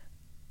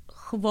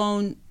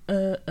gewoon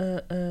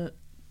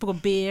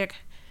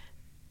probeer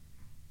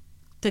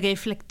te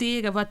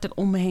reflecteren wat er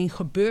om me heen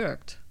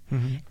gebeurt.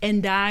 Mm-hmm.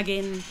 En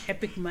daarin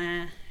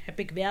heb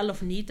ik wel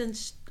of niet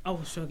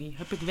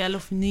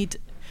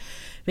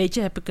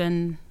heb ik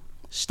een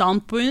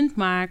standpunt,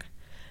 maar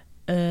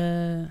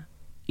in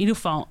ieder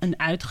geval een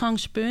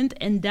uitgangspunt.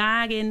 En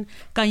daarin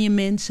kan je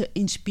mensen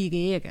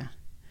inspireren.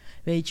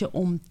 Weet je,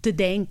 om te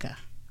denken,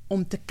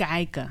 om te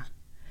kijken.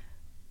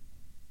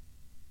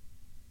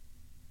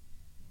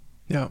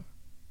 Ja.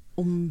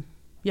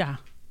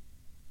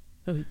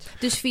 Zoiets.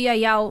 Dus via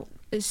jou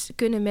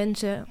kunnen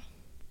mensen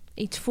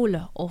iets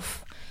voelen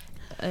of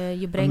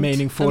je brengt... Een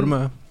mening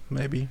vormen,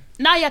 maybe.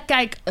 Nou ja,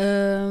 kijk...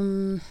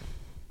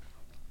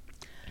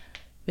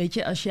 weet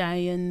je, als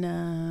jij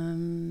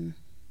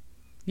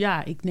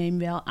ik neem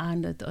wel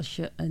aan dat als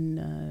je een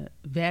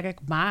werk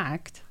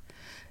maakt...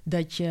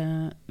 dat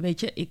je... Weet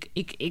je,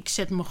 ik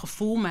zet mijn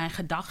gevoel, mijn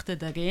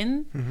gedachten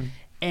erin.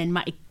 Mm-hmm.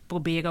 Maar ik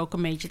probeer ook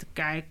een beetje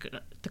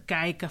te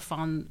kijken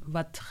van...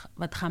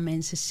 wat gaan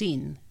mensen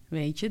zien,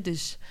 weet je?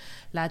 Dus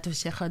laten we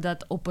zeggen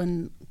dat op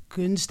een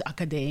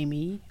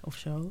kunstacademie of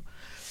zo...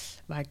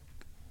 waar ik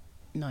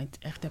nooit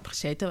echt heb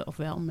gezeten, of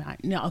wel, maar...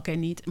 Nee, oké,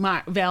 niet,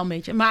 maar wel een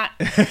beetje. Maar,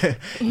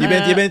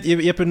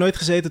 je hebt er nooit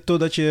gezeten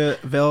totdat je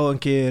wel een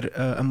keer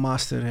een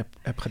master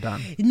hebt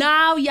gedaan.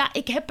 Nou ja,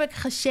 ik heb er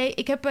gezeten...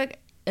 Ik heb er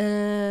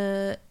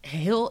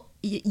heel...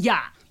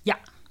 Ja.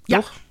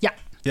 Toch? Ja.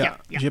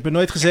 Dus je hebt er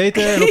nooit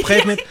gezeten en op een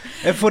gegeven moment...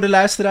 Even voor de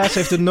luisteraars, ze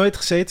heeft er nooit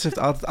gezeten. Ze heeft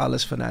altijd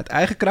alles vanuit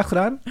eigen kracht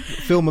gedaan.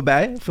 Vul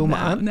me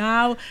aan.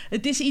 Nou,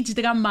 het is iets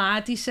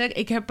dramatischer.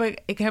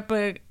 Ik heb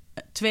er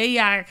 2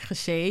 jaar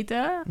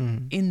gezeten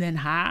in Den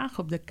Haag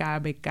op de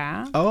KBK.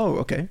 Oh,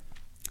 oké.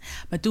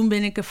 Maar toen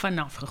ben ik er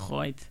vanaf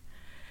gegooid.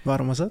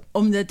 Waarom was dat?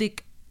 Omdat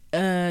ik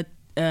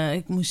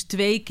moest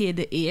 2 keer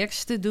de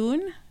eerste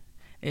doen.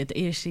 Het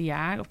eerste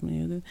jaar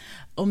opnieuw doen.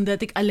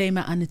 Omdat ik alleen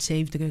maar aan het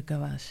zeefdrukken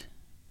was.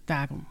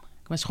 Daarom.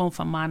 Ik was gewoon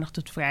van maandag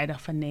tot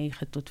vrijdag van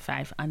 9 tot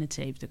 5 aan het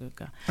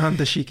zeefdrukken. Aan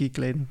de chiquie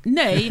kleding?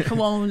 Nee,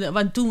 gewoon...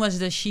 Want toen was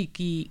de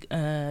chiquie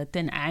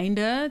ten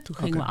einde. Toen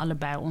gingen we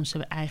allebei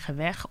onze eigen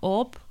weg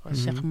op.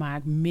 Zeg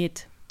maar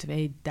mid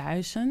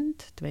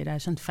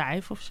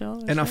 2005 of zo.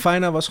 En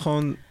Afaina was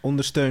gewoon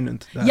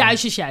ondersteunend?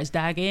 Juist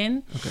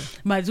daarin. Okay.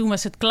 Maar toen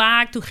was het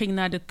klaar. Toen ging ik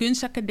naar de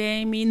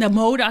kunstacademie, naar de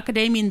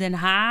modeacademie in Den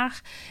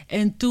Haag.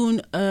 En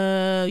toen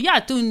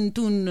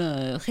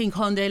ging ik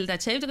gewoon de hele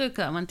tijd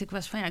zeefdrukken. Want ik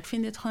was van, ik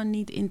vind dit gewoon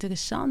niet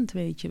interessant,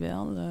 weet je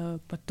wel.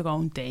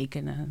 Patroon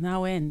tekenen.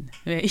 Nou en,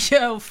 weet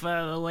je, of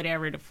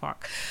whatever the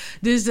fuck.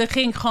 Dus dan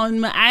ging ik gewoon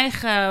mijn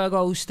eigen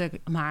rooster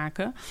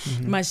maken.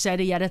 Mm-hmm. Maar ze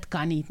zeiden, dat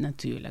kan niet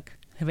natuurlijk.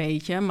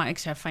 Weet je, maar ik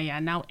zei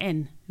van nou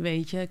en,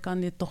 weet je, ik kan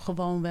dit toch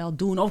gewoon wel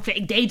doen. Of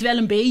ik deed wel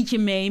een beetje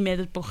mee met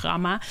het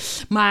programma.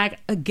 Maar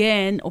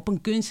again, op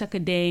een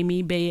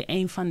kunstacademie ben je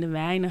een van de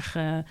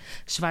weinige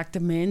zwarte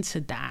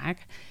mensen daar.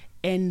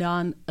 En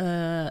dan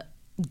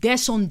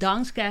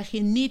desondanks krijg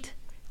je niet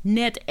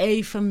net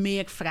even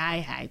meer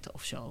vrijheid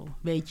of zo.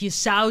 Weet je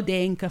zou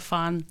denken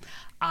van,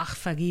 ach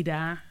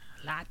Farida...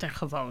 Later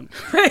gewoon.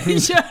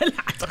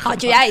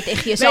 Had jij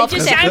tegen jezelf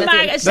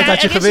gezegd? Dat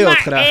had je gewild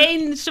graag. Er is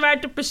maar 1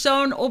 zwarte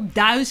persoon op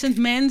 1000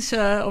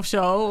 mensen of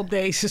zo op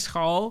deze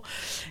school.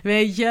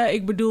 Weet je,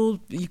 ik bedoel,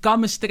 je kan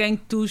me streng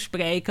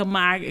toespreken,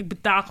 maar ik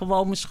betaal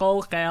gewoon mijn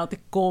schoolgeld.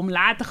 Ik kom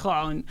later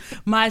gewoon.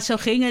 Maar zo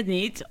ging het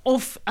niet.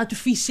 Of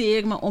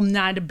adviseer me om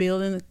naar de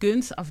beeldende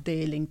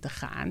kunstafdeling te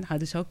gaan.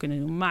 Hadden ze ook kunnen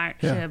doen. Maar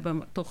ze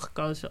hebben toch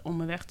gekozen om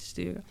me weg te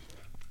sturen.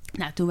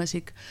 Nou, toen was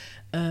ik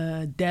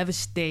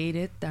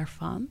devastated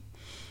daarvan.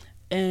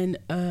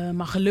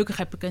 Maar gelukkig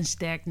heb ik een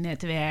sterk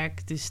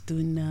netwerk. Dus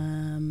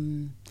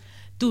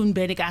toen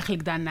ben ik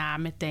eigenlijk daarna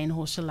meteen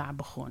Hossela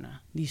begonnen.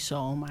 Die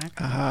zomer.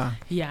 Aha.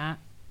 Ja.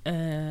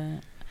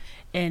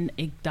 En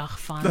ik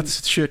dacht van... Dat is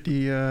het shirt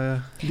die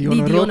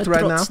Dionne Rot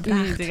right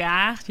now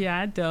draagt.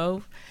 Ja,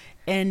 doof.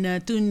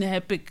 En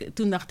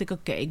toen dacht ik,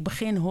 oké, ik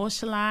begin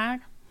Hosselaar.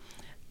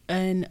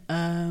 En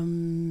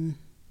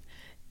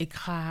ik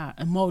ga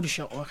een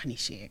modeshow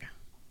organiseren.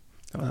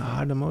 Een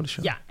harde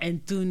modeshow. Ja,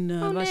 en toen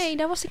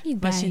daar was ik niet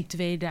bij. Was in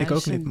 2000. Ik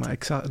ook niet, maar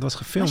het was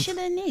gefilmd. Was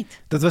je er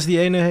niet? Dat was die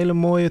ene hele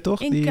mooie,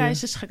 toch? In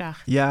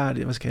Keizersgracht. Ja,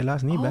 die was ik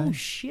helaas niet bij. Oh,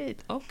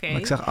 shit, oké. Maar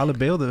ik zag alle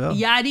beelden wel.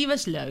 Ja, die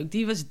was leuk.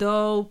 Die was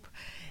dope.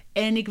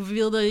 En ik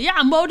wilde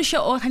een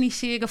modeshow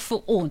organiseren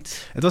voor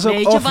ons. Het was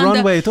ook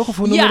off-runway, toch? Of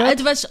hoe noem je dat? Ja,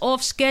 het was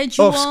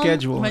off-schedule.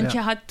 Off-schedule, want je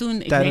had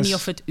toen... Ik weet niet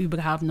of het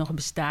überhaupt nog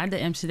bestaat. De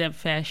Amsterdam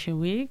Fashion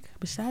Week.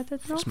 Bestaat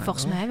het nog?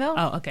 Volgens mij wel.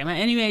 Oh, oké. Maar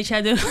anyway, je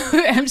had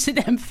de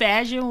Amsterdam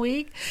Fashion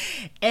Week.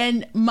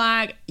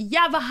 Maar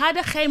we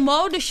hadden geen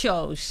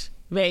modeshows.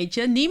 Weet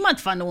je,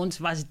 niemand van ons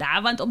was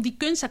daar. Want op die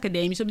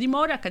kunstacademies, op die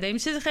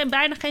modeacademies zitten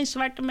bijna geen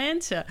zwarte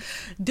mensen.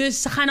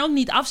 Dus ze gaan ook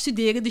niet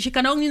afstuderen. Dus je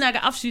kan ook niet naar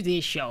de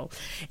afstudeershow.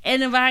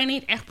 En er waren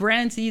niet echt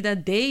brands die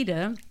dat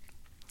deden.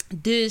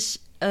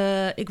 Dus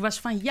ik was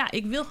van,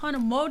 ik wil gewoon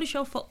een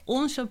modeshow voor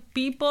onze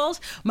peoples.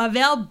 Maar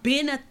wel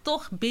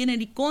binnen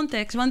die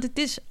context. Want het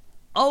is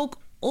ook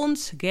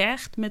ons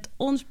recht met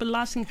ons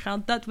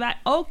belastinggeld dat wij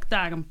ook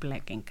daar een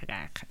plek in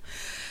krijgen.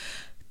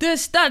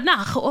 Dus dat,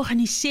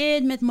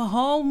 georganiseerd met mijn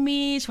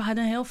homies. We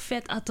hadden een heel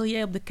vet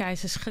atelier op de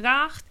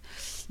Keizersgracht.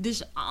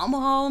 Dus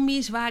allemaal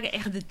homies waren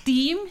echt het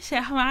team,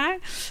 zeg maar.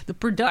 De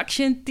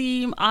production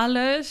team,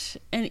 alles.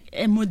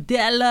 En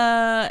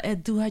modellen.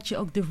 En toen had je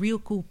ook de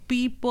Real Cool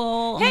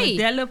People. Een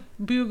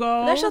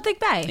modellenbureau. Daar zat ik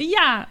bij.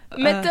 Ja.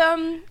 Met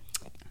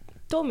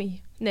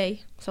Tommy.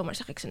 Nee, zomaar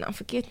zeg ik zijn naam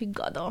verkeerd.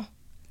 Migado.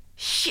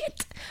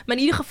 Shit. Maar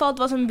in ieder geval, het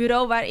was een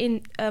bureau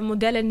waarin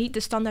modellen niet de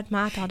standaard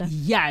maat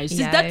hadden. Juist.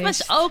 Dus dat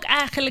was ook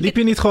eigenlijk... Liep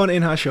je niet gewoon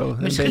in haar show?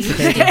 Misschien.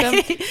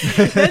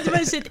 Dat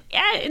was het,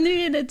 nu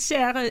je het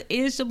zeggen,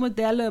 eerste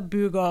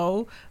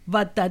modellenbureau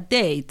wat dat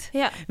deed.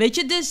 Ja. Weet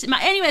je, dus...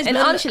 Maar anyways... En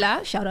Angela,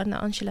 shout-out naar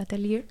Angela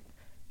Tellier.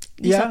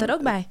 Die zat er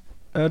ook bij.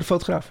 De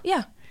fotograaf?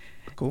 Ja.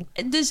 Cool.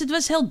 Dus het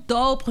was heel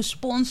dope,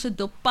 gesponsord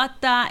door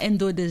Patta en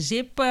door de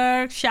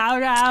Zipper.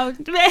 Shout-out,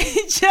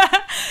 weet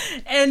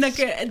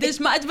je.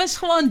 Maar het was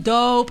gewoon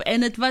dope.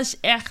 En het was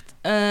echt,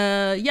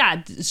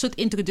 een soort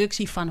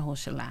introductie van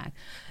Hosselaar.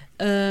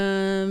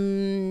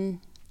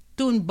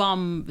 Toen,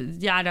 bam,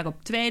 ja,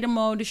 daarop tweede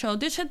modeshow.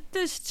 Dus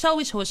zo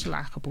is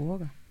Hosselaar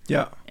geboren.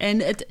 Ja. En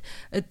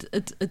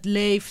het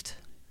leeft...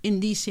 In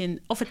die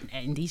zin,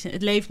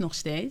 het leeft nog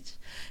steeds,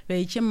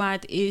 weet je. Maar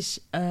het is,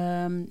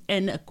 en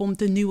er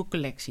komt een nieuwe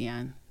collectie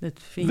aan. Dat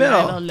vind jij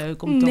wel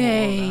leuk om te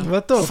horen.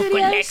 Wat tof.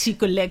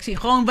 Collectie,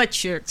 gewoon wat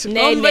shirts.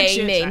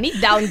 Nee,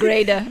 niet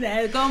downgraden. Nee,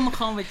 er komen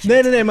gewoon wat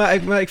shirts. Nee,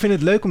 maar ik vind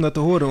het leuk om dat te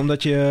horen,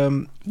 omdat je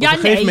op een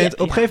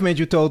gegeven moment,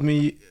 you told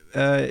me,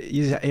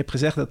 je hebt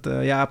gezegd dat,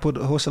 put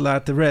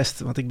Hosselaar to rest,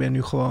 want ik ben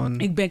nu gewoon...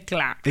 Ik ben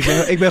klaar.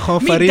 Ik ben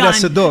gewoon Farida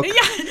Sadok.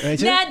 Weet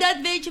je? Nou, dat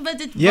weet je wat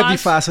het was. Je hebt die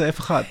fase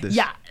even gehad, dus.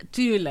 Ja,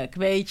 tuurlijk,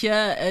 weet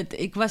je.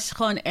 Ik was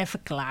gewoon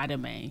even klaar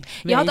ermee.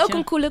 Je had ook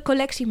een coole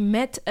collectie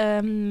met,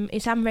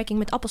 in samenwerking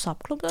met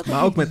Appelsap, klopt dat?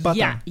 Maar ook met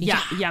Patta.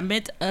 Ja,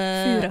 met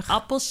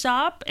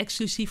Appelsap,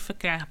 exclusief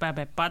verkrijgbaar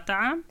bij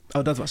Patta.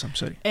 Oh, dat was hem,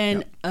 sorry.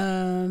 En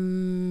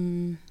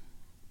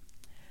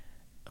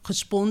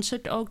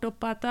gesponsord ook door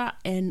Patta.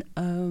 En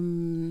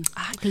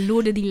ik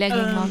loerde die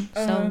legging, man.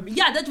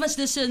 Ja, dat was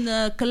dus een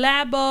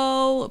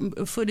collabo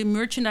voor de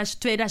merchandise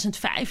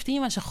 2015.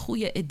 Was een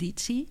goede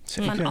editie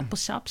van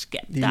Appelsap.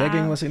 Die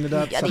legging was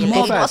inderdaad... Ja, die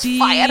legging was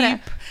fire.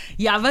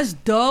 Ja, was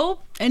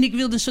dope. En ik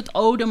wilde een soort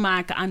ode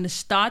maken aan de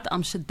stad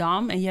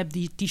Amsterdam. En je hebt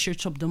die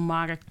t-shirts op de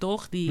markt,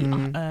 toch? Die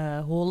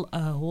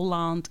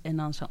Holland en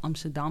dan zo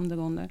Amsterdam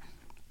eronder.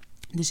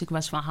 Dus ik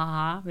was van,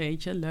 haha,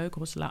 weet je, leuk,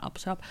 Hosselaar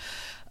Appelsap.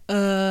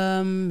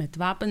 Met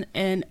wapen.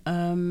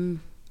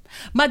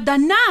 Maar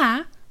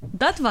daarna,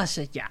 dat was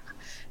het, ja.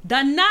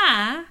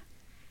 Daarna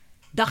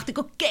dacht ik,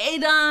 oké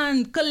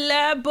dan,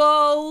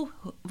 collabo.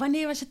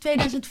 Wanneer was het?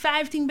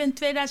 2015, ben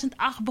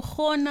 2008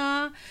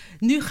 begonnen.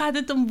 Nu gaat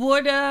het hem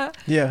worden.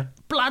 Yeah.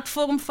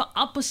 Platform van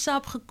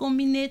Appelsap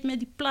gecombineerd met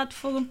die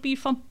platformpie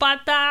van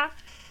Patta.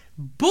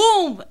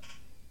 Boom!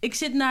 Ik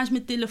zit naast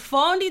mijn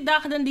telefoon die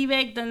dag en die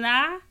week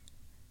daarna.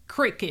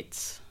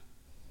 Crickets.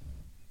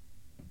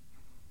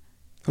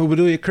 Hoe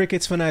bedoel je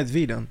crickets vanuit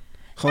wie dan?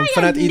 Gewoon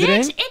vanuit iedereen?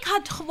 Niks. Ik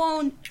had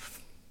gewoon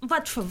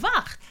wat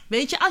verwacht.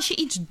 Weet je, als je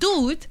iets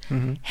doet,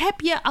 heb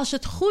je, als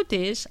het goed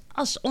is,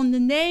 als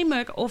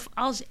ondernemer of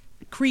als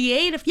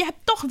creative, je hebt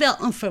toch wel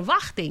een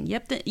verwachting.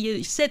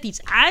 Je zet iets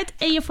uit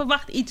en je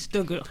verwacht iets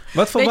terug.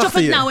 Wat verwacht je? Weet je, of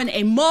het nou een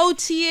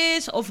emotie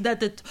is, of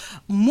dat het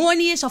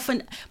money is,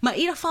 maar in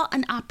ieder geval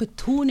een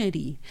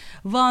opportunity.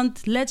 Want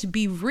let's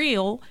be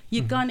real,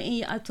 je kan in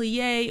je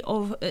atelier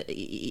of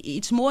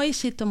iets moois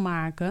zitten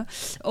maken,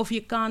 of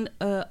je kan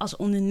als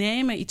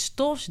ondernemer iets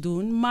tofs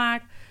doen,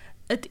 maar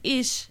het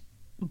is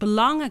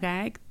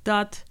belangrijk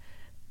dat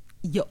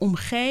je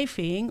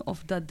omgeving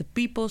of dat de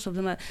peoples of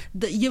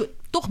je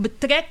toch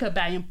betrekken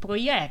bij een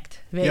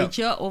project, weet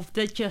je, of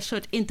dat je een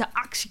soort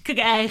interactie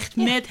krijgt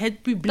met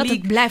het publiek, dat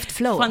het blijft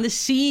flowen van de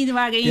scene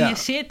waarin je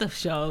zit of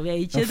zo,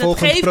 weet je. Dat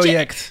geeft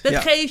project.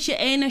 Geeft je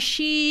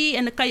energie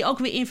en dan kan je ook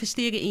weer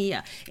investeren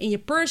in je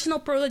personal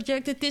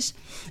project. Het is,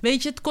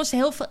 weet je, het kost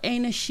heel veel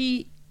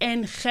energie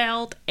en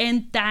geld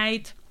en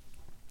tijd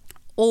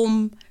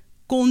om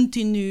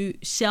continu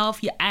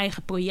zelf je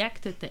eigen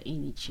projecten te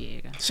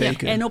initiëren.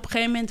 Zeker. En op een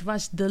gegeven moment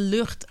was de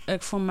lucht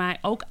er voor mij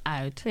ook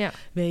uit. Ja.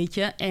 Weet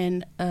je?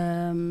 En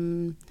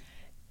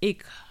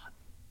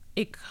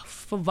ik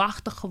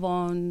verwachtte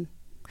gewoon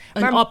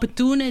een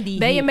opportunity.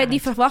 Ben je met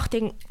die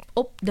verwachting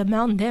op de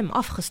Mandem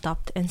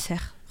afgestapt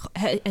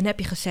en heb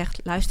je gezegd,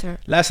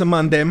 luister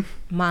Mandem.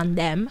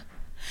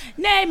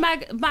 Nee,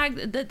 maar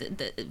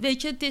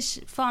weet je, het is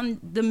van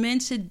de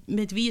mensen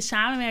met wie je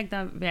samenwerkt,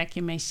 daar werk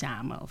je mee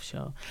samen of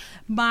zo.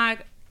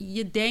 Maar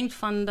je denkt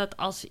van dat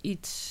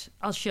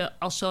als je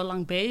al zo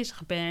lang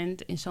bezig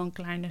bent in zo'n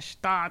kleine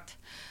stad,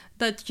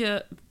 dat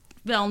je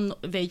wel,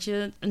 weet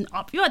je,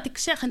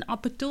 een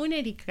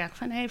opportunity krijgt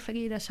van, hey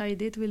Farida, zou je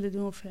dit willen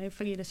doen? Of hey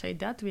Farida, zou je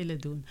dat willen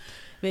doen?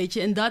 Weet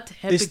je, en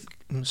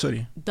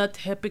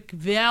dat heb ik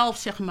wel,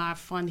 zeg maar,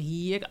 van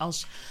hier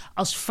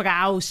als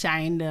vrouw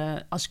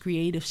zijnde, als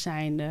creative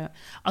zijnde,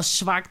 als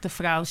zwarte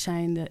vrouw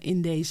zijnde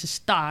in deze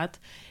stad.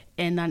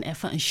 En dan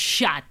even een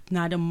shot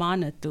naar de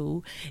mannen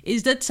toe.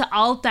 Is dat ze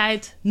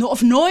altijd,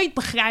 of nooit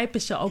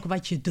begrijpen ze ook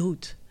wat je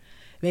doet.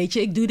 Weet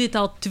je, ik doe dit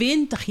al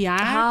 20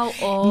 jaar. Hou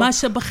op. Maar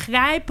ze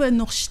begrijpen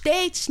nog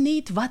steeds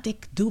niet wat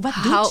ik doe. Wat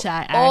doet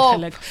zij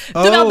eigenlijk?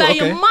 Terwijl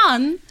bij een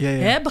man,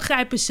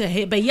 begrijpen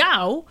ze, bij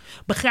jou,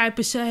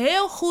 begrijpen ze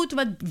heel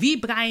goed wie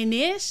Brian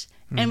is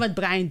en wat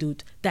Brian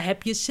doet. Daar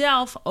heb je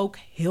zelf ook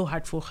heel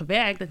hard voor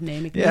gewerkt. Dat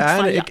neem ik niet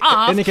van je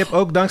af. En ik heb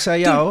ook dankzij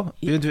jou...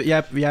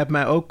 Jij hebt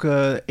mij ook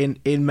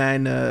in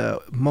mijn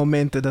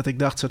momenten dat ik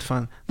dacht soort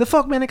van... The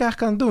fuck ben ik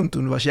eigenlijk aan het doen?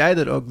 Toen was jij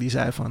er ook die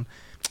zei van...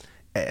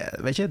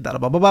 weet je,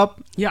 dadabababab.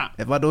 Ja.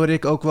 Waardoor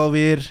ik ook wel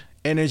weer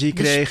energie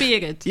kreeg. De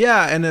spirit.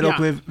 Ja, en er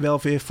ook wel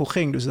weer voor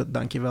ging. Dus dat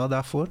dank je wel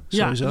daarvoor.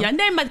 Sowieso. Ja,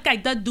 nee, maar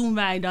kijk, dat doen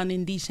wij dan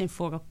in die zin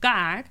voor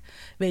elkaar.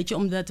 Weet je,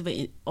 omdat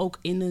we ook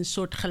in een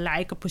soort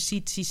gelijke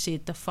positie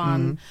zitten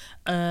van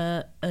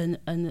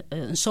een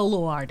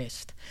solo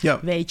artist. Ja.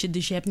 Weet je,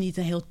 dus je hebt niet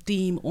een heel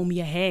team om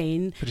je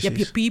heen. Precies. Je hebt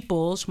je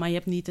peoples, maar je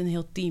hebt niet een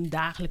heel team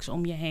dagelijks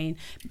om je heen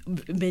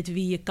met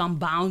wie je kan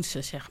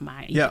bouncen, zeg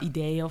maar.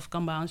 Ideeën of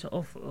kan bouncen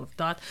of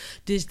dat.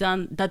 Dus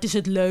dan, dat is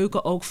het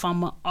leuke ook van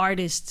mijn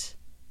artist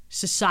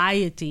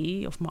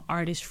society of mijn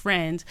artist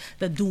friend,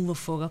 dat doen we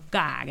voor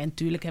elkaar. En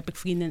natuurlijk heb ik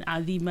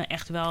vrienden die me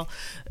echt wel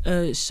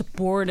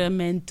supporten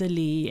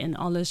mentally en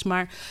alles.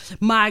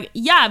 Maar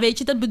ja, weet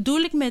je, dat bedoel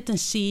ik met een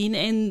scene.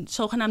 En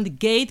zogenaamde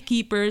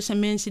gatekeepers en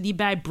mensen die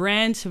bij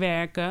brands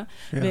werken,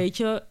 weet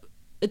je,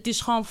 het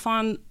is gewoon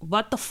van,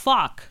 what the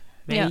fuck,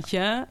 weet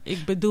je?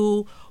 Ik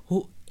bedoel,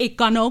 ik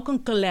kan ook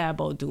een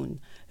collabo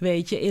doen.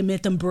 Weet je,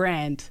 met een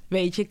brand.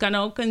 Weet je, ik kan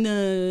ook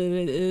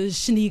een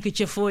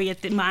sneakertje voor je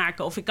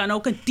maken. Of ik kan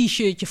ook een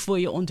t-shirtje voor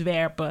je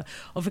ontwerpen.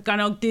 Of ik kan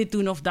ook dit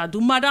doen of dat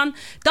doen. Maar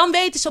dan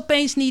weten ze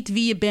opeens niet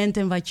wie je bent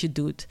en wat je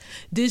doet.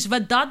 Dus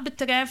wat dat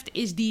betreft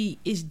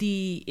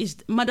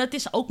maar dat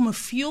is ook mijn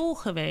fuel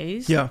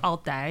geweest,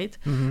 altijd.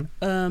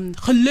 Mm-hmm.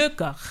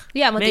 Gelukkig.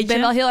 Ja, want ik ben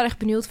wel heel erg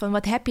benieuwd van,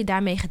 wat heb je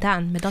daarmee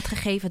gedaan? Met dat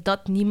gegeven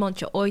dat niemand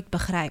je ooit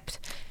begrijpt.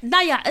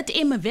 Nou ja, het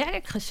in mijn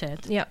werk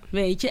gezet. Ja.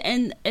 Weet je,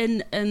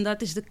 en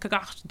dat is de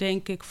kracht,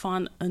 denk ik,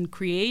 van een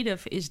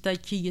creative, is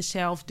dat je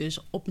jezelf dus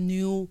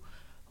opnieuw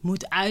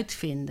moet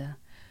uitvinden.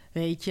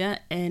 Weet je?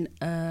 En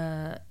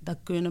dan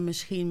kunnen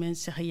misschien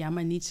mensen zeggen, ja,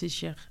 maar niets is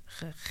je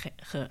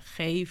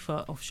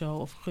gegeven of zo,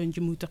 of gunt,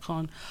 je moet er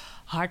gewoon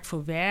hard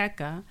voor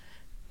werken.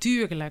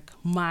 Tuurlijk,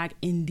 maar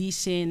in die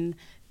zin,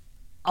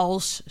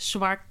 als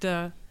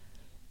zwarte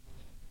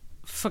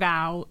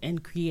vrouw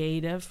en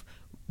creative,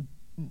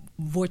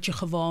 word je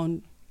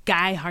gewoon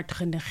keihard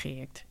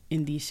genegeerd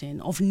in die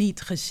zin, of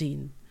niet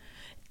gezien.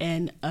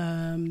 En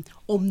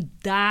om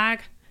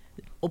daar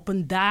op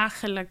een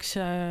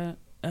dagelijkse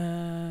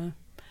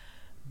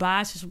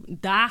basis,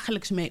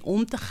 dagelijks mee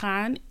om te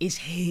gaan, is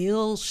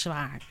heel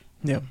zwaar.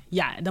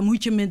 Ja, dan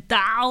moet je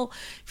mentaal,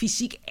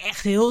 fysiek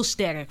echt heel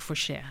sterk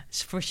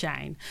voor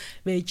zijn.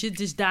 Weet je,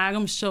 dus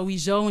daarom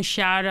sowieso een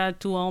shout-out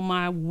to all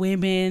my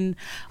women,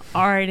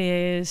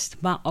 artists,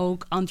 maar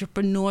ook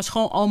entrepreneurs.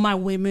 Gewoon all my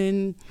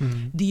women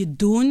die het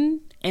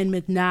doen. En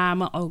met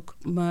name ook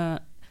mijn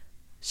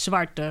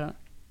zwarte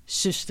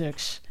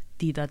zusters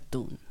die dat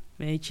doen.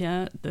 Weet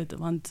je?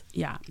 Want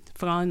ja,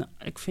 vooral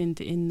ik vind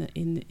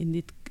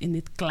in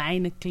dit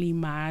kleine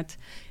klimaat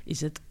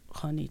is het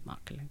gewoon niet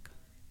makkelijk.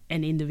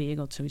 En in de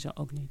wereld sowieso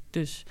ook niet.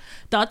 Dus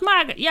dat,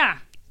 maar ja.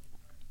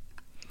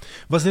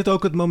 Was dit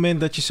ook het moment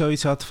dat je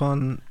zoiets had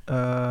van...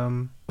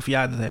 of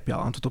ja, daar heb je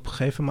al antwoord op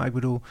gegeven. Maar ik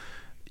bedoel,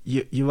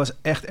 je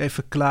was echt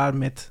even klaar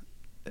met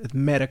het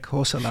merk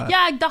Hosselaar.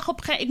 Ja, ik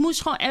dacht ik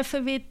moest gewoon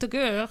even weer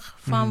terug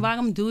van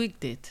waarom doe ik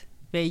dit?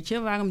 Weet je,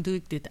 waarom doe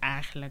ik dit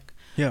eigenlijk?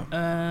 Ja.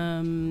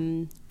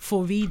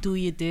 Voor wie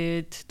doe je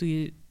dit?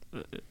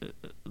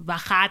 Waar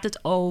gaat het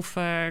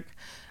over?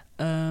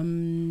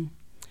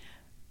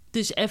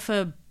 Dus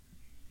even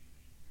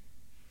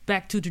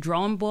back to the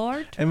drawing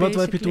board. En wat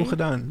heb je toen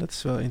gedaan? Dat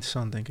is wel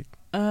interessant, denk ik,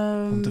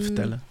 om te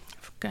vertellen.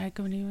 Even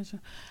kijken, wanneer was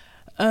het?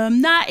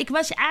 Nou, ik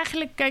was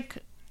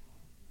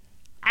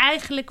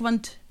eigenlijk,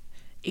 want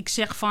ik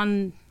zeg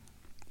van,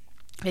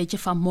 weet je,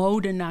 van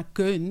mode naar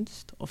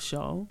kunst of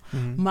zo.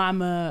 Mm-hmm. Maar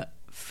mijn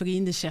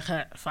vrienden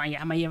zeggen van,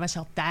 ja, maar je was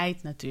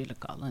altijd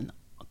natuurlijk al een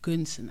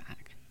kunstenaar.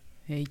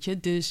 Weet je,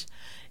 dus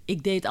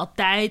ik deed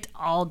altijd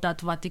al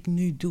dat wat ik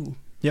nu doe.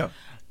 Ja.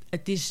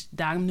 Het is,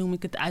 daarom noem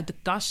ik het uit de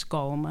kast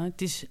komen.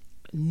 Het is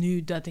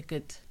nu dat ik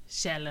het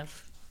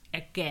zelf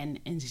erken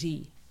en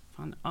zie.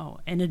 Van, oh,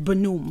 en het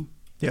benoem.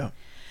 Ja.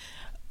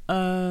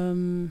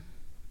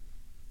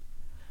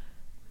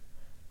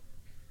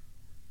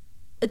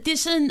 Het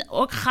is een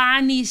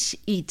organisch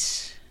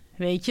iets.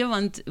 weet je.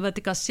 Want wat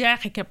ik al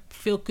zeg, ik heb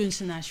veel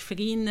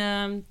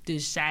kunstenaarsvrienden.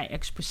 Dus zij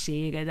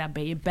exposeren, daar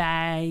ben je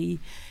bij.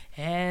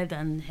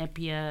 Dan heb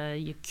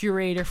je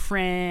curator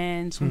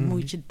friends,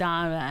 ontmoet je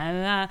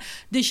daar.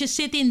 Dus je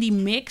zit in die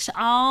mix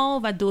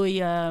al, waardoor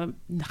je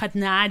gaat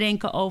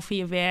nadenken over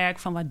je werk.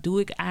 Van wat doe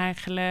ik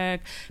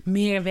eigenlijk?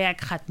 Meer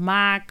werk gaat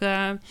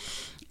maken.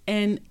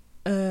 En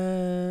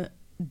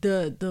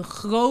de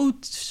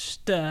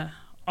grootste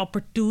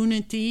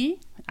opportunity,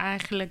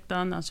 eigenlijk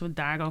dan, als we het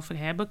daarover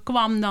hebben,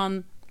 kwam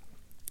dan,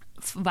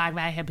 waar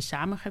wij hebben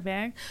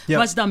samengewerkt,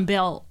 was dan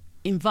Bell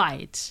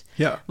Invites.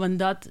 Ja. Want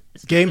dat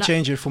game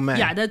changer voor mij.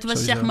 Ja, dat was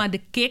sowieso, zeg maar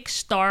de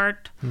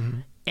kickstart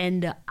en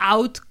de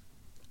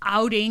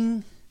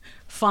outing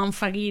van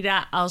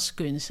Farida als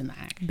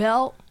kunstenaar.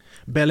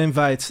 Bell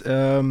Invites.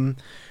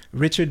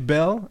 Richard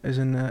Bell is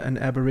een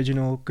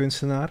Aboriginal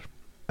kunstenaar.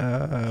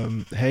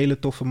 Hele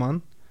toffe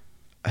man.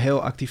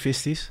 Heel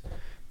activistisch.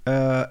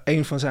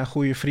 Een van zijn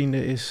goede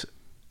vrienden is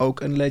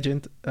ook een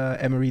legend,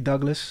 Emory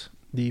Douglas,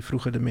 die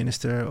vroeger de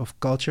Minister of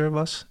Culture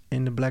was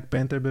in de Black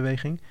Panther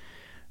beweging.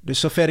 Dus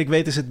zover ik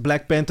weet is het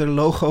Black Panther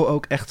logo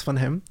ook echt van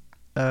hem.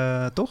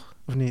 Toch?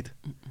 Of niet?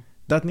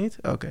 Dat niet?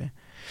 Oké.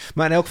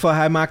 Maar in elk geval,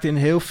 hij maakte in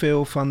heel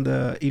veel van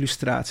de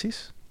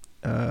illustraties.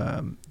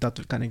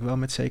 Dat kan ik wel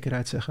met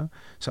zekerheid zeggen.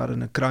 Ze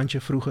hadden een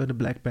krantje vroeger, de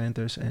Black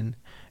Panthers. En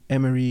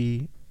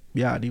Emory,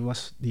 ja,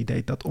 die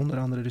deed dat onder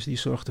andere. Dus die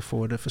zorgde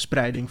voor de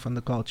verspreiding van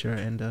de culture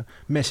en de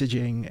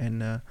messaging.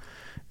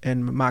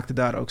 En maakte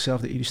daar ook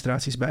zelf de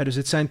illustraties bij. Dus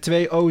het zijn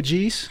 2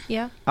 OG's,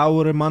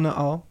 oudere mannen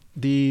al,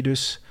 die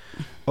dus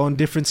on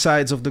different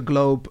sides of the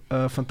globe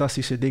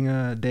fantastische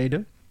dingen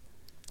deden.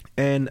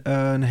 En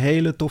een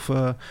hele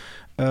toffe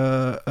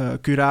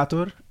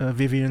curator,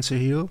 Vivian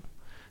Sahil,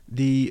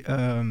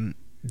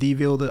 die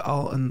wilde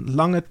al een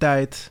lange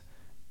tijd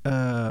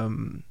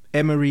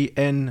Emory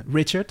en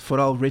Richard,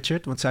 vooral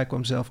Richard, want zij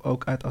kwam zelf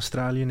ook uit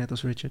Australië, net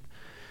als Richard,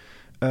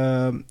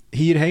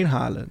 hierheen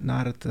halen,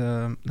 naar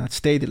het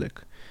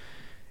stedelijk.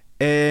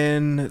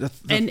 En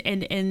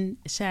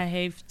zij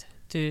heeft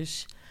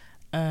dus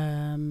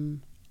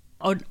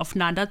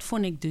dat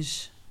vond ik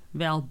dus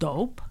wel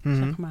dope,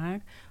 zeg maar.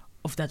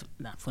 Of dat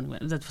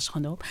was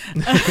gewoon dope.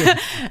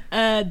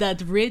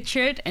 Dat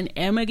Richard en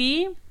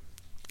Emory,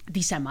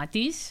 die zijn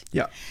matties.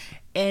 Ja.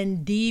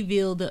 En die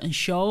wilden een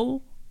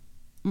show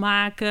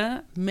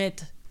maken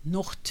met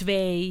nog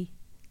 2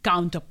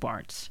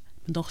 counterparts.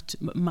 Nog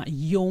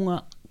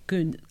jonge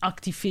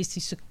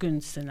activistische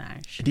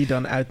kunstenaars. Die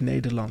dan uit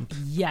Nederland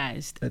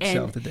juist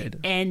hetzelfde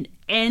deden.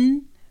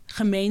 En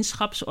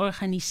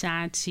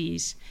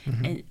gemeenschapsorganisaties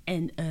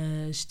en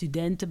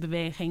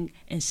studentenbeweging.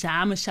 En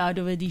samen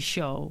zouden we die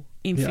show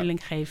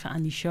invulling geven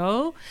aan die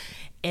show.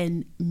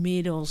 En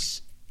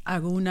middels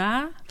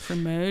Aruna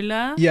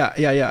Vermeulen. Ja.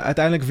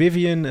 Uiteindelijk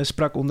Vivian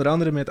sprak onder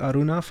andere met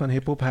Aruna van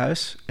Hip Hop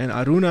Huis. En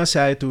Aruna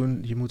zei toen,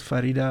 je moet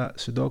Farida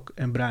Sedok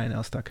en Brian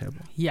Elstak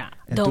hebben. Ja,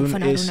 en toen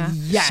van Aruna.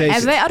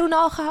 Hebben wij Aruna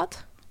al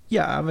gehad?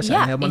 Ja, we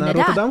zijn helemaal naar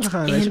Rotterdam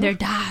gegaan.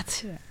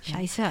 Inderdaad.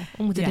 Scheisse,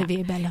 we moeten er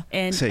weer bellen.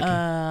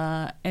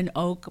 En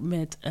ook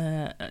met,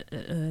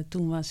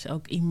 toen was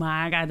ook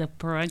Imara de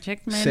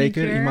project manager.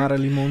 Zeker, Imara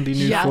Limon, die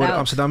nu voor het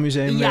Amsterdam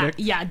Museum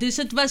werkt. Ja, dus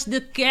het was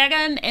de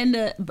kern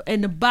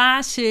en de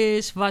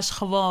basis was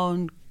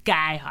gewoon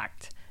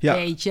keihard. Ja.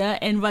 Weet je?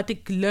 En wat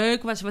ik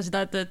leuk was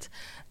dat het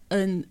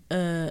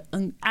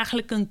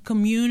eigenlijk een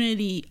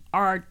community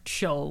art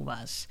show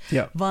was.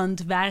 Ja.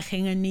 Want wij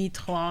gingen niet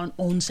gewoon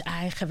ons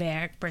eigen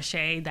werk per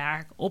se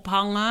daar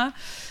ophangen.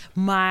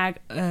 Maar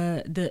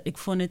ik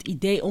vond het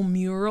idee om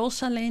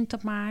murals alleen te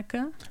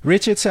maken.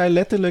 Richard zei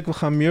letterlijk, we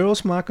gaan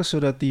murals maken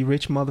zodat die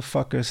rich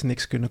motherfuckers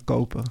niks kunnen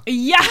kopen.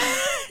 Ja,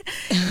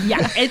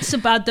 ja, it's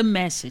about the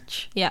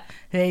message. Ja.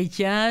 Weet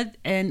je?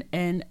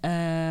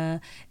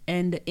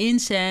 En de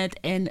inzet.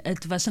 En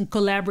het was een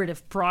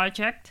collaborative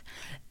project.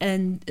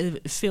 En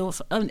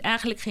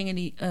eigenlijk gingen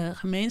die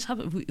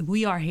gemeenschappen...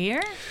 We Are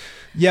Here.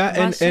 Ja,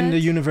 en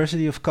de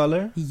University of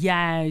Color.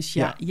 Juist,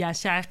 ja.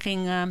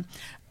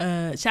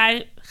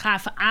 Zij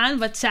gaven aan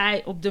wat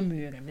zij op de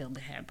muren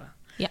wilden hebben.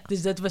 Ja.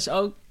 Dus dat was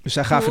ook... Dus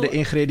zij gaven de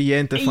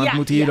ingrediënten van het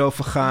moet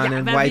hierover gaan.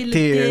 en white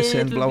tears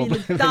en bla bla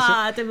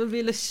bla. En we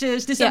willen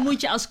zus. Dus dan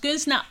moet je als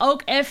kunstenaar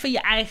ook even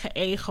je eigen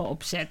ego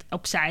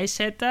opzij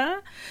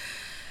zetten.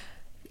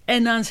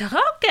 En dan zeggen,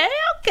 oké,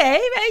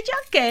 weet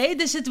je,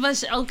 Dus het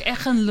was ook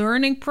echt een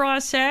learning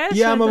process.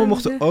 Ja, maar we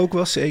mochten ook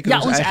wel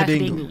zeker ons eigen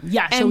ding doen.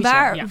 Ja, en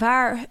sowieso,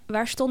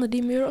 waar stonden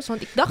die murals?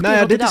 Want ik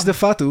dacht dit is de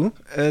Fatou.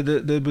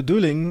 De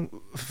bedoeling,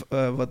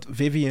 wat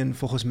Vivian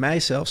volgens mij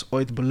zelfs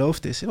ooit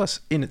beloofd is,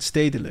 was in het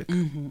stedelijk.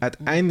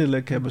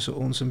 Uiteindelijk hebben ze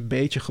ons een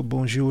beetje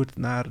gebonjourd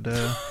naar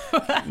de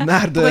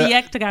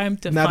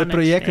projectruimte. Naar de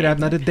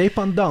projectruimte, naar de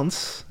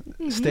Dependance,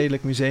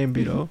 Stedelijk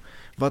Museumbureau.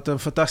 Wat een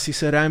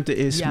fantastische ruimte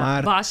is,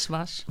 maar...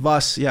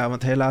 Was, ja,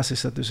 want helaas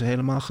is dat dus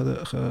helemaal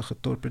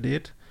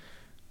getorpedeerd.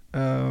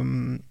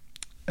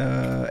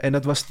 En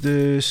dat was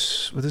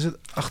dus... Wat is het?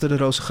 Achter de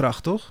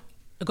Rozengracht, toch?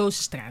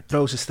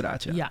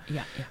 Rozenstraat, ja.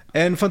 Ja.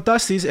 En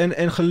fantastisch.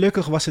 En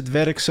gelukkig was het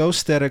werk zo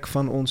sterk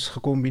van ons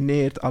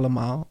gecombineerd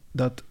allemaal...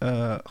 dat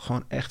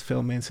gewoon echt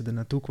veel mensen er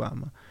naartoe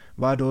kwamen.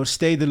 Waardoor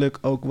stedelijk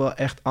ook wel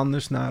echt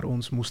anders naar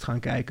ons moest gaan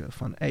kijken.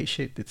 Van, hey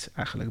shit, dit is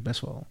eigenlijk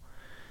best wel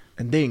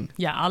een ding.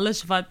 Ja,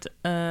 alles wat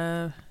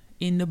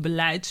in de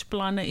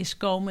beleidsplannen is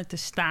komen te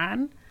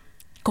staan...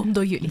 Komt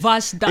door jullie.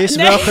 Was dat... Is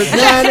wel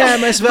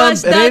maar is wel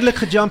redelijk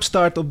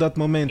gejumpstart op dat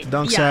moment.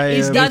 Dankzij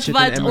is dat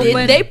wat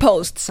they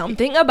post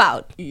something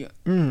about.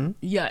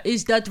 Ja,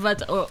 is dat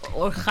wat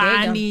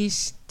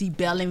organisch die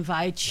Bell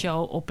Invite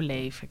show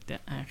opleverde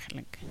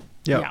eigenlijk.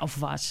 Ja, of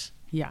was.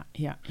 Ja.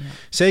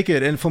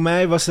 Zeker. En voor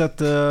mij was dat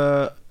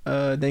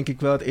denk ik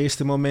wel het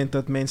eerste moment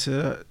dat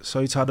mensen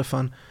zoiets hadden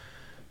van...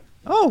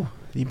 Oh,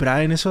 die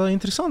Brian is wel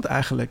interessant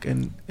eigenlijk.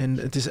 En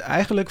het is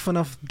eigenlijk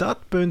vanaf dat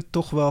punt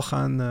toch wel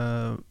gaan...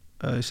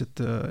 is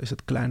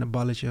het kleine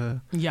balletje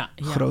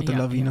grote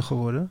lawine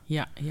geworden.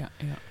 Ja.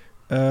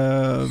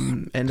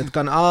 En het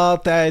kan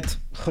altijd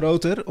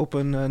groter op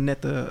een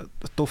nette,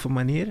 toffe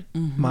manier.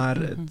 Maar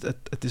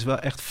het is wel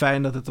echt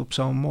fijn dat het op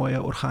zo'n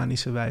mooie,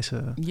 organische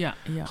wijze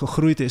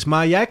gegroeid is.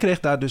 Maar jij kreeg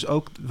daar dus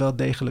ook wel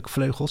degelijk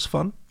vleugels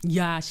van.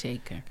 Ja,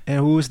 zeker. En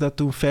hoe is dat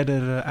toen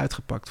verder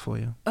uitgepakt voor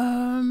je?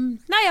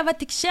 Nou ja,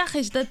 wat ik zeg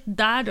is dat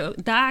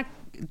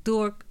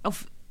daardoor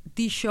of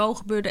die show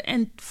gebeurde...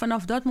 en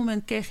vanaf dat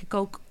moment kreeg ik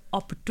ook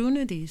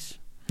opportunities.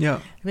 Ja.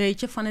 Weet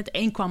je, van het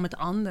een kwam het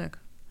ander.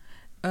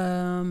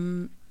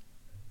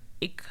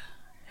 Ik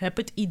had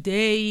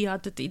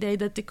het idee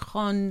dat ik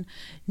gewoon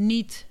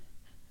niet...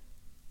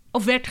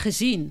 Of werd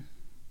gezien.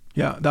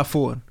 Ja,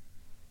 daarvoor.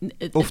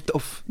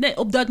 Nee,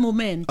 op dat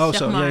moment, oh, zeg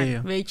zo, maar.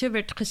 Ja. Weet je,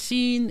 werd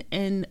gezien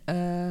en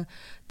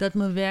dat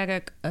mijn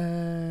werk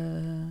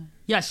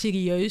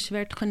serieus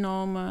werd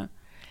genomen.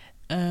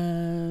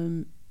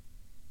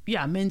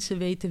 Mensen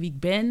weten wie ik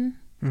ben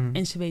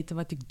en ze weten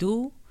wat ik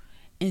doe.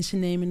 En ze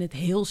nemen het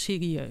heel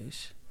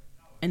serieus.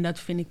 En dat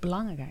vind ik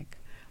belangrijk.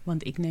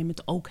 Want ik neem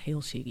het ook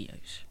heel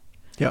serieus.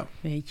 Ja.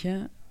 Weet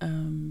je,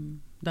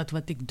 dat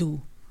wat ik doe.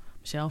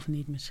 Zelf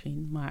niet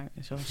misschien, maar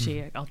zo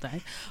zeer ik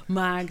altijd.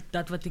 Maar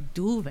dat wat ik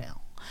doe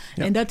wel.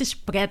 Ja. En dat is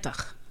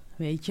prettig,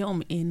 weet je,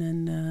 om in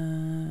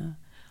een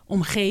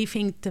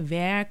omgeving te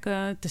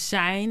werken, te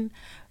zijn...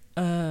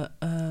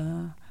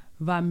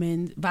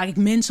 waar ik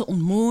mensen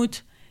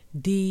ontmoet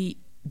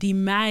die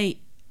mij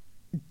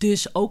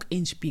dus ook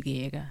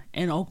inspireren.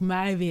 En ook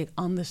mij weer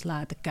anders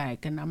laten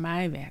kijken naar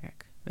mijn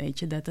werk. Weet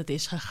je, dat het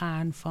is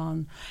gegaan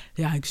van...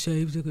 ja, ik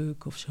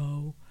zeefdruk of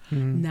zo...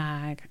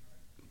 naar...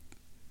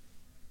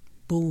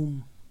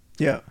 boom.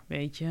 Ja.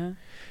 Weet je? Op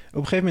een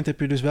gegeven moment heb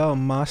je dus wel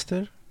een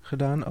master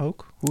gedaan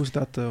ook. Hoe is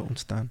dat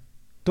ontstaan?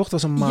 Toch,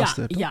 dat was een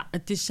master, toch? Ja,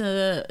 het is...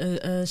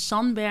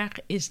 Sandberg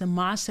is de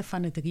master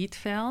van het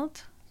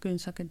Rietveld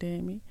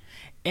Kunstacademie.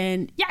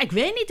 En ja, ik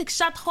weet niet, ik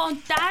zat gewoon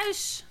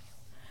thuis...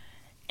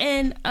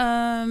 En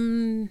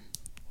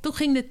toen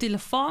ging de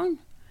telefoon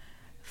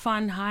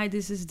van... Hi,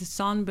 this is the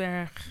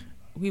Sandberg.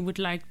 We would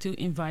like to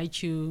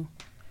invite you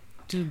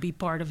to be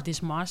part of this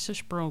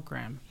master's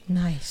program.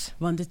 Nice.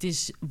 Want het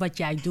is wat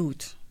jij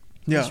doet.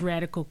 Ja. Dus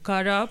Radical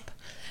Cut-Up.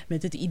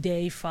 Met het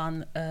idee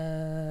van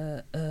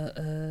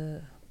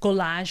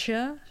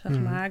collage, zeg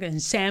maar. En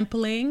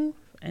sampling.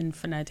 En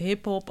vanuit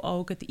hiphop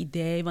ook het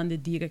idee. Want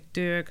de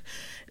directeur...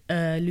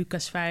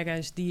 Lucas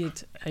Vijruis die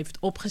het heeft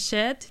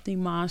opgezet, die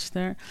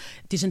master.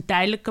 Het is een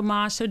tijdelijke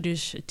master,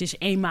 dus het is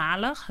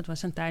eenmalig. Het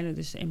was een tijdelijk,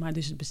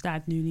 dus het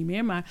bestaat nu niet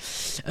meer. Maar,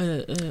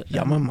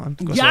 jammer man.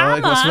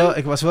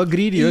 Ik was wel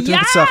greedy hoor, toen ik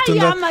het zag. Toen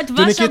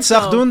ik het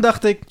zag doen,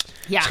 dacht ik...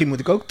 Misschien moet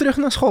ik ook terug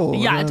naar school.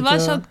 Ja, het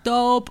was ook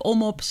dope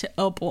om op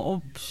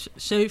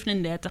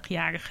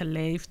 37-jarige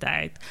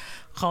leeftijd...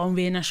 gewoon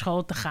weer naar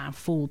school te gaan,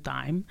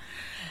 fulltime.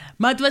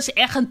 Maar het was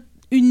echt een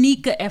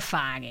unieke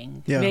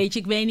ervaring. Ja. Weet je,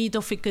 ik weet niet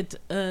of ik het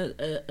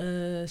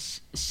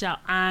zou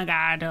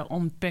aanraden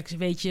om...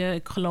 Weet je,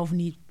 ik geloof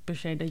niet per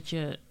se dat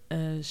je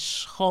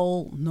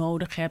school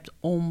nodig hebt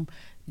om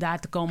daar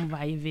te komen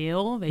waar je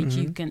wil. Weet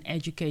je, you can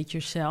educate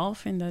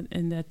yourself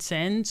in that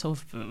sense.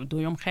 Of door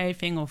je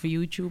omgeving, of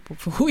YouTube,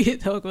 of hoe je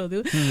het ook wil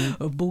doen.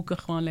 Of boeken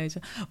gewoon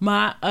lezen.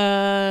 Maar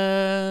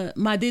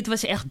dit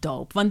was echt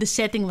dope. Want de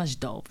setting was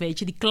dope, weet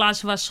je. Die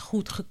klas was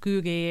goed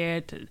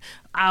gecureerd.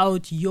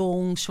 Oud,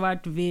 jong,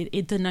 zwart-wit,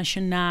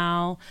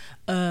 internationaal.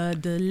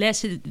 De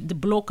lessen, de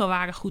blokken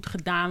waren goed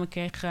gedaan. We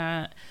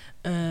kregen...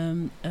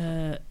 we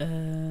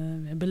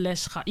hebben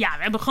les gehad. Ja,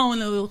 we hebben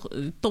gewoon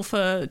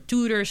toffe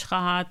tutors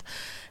gehad.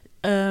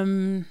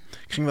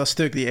 Ik ging wel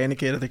stuk die ene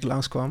keer dat ik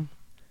langskwam.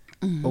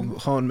 Om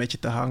gewoon met je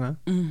te hangen.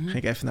 Ging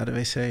ik even naar de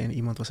wc en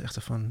iemand was echt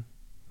zo van...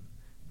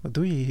 Wat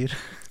doe je hier?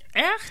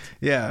 Echt?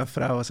 Ja, een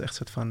vrouw was echt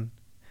zo van...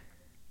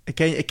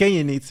 Ik ken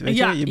je niet, weet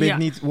je? Je bent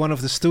niet one of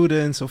the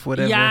students of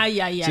whatever.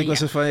 Ja. Dus ik was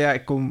zo van,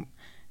 ik kom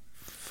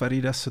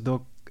Farida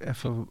Sadok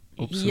even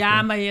opzoeken.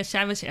 Ja, maar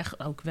zij was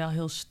echt ook wel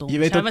heel stom. Je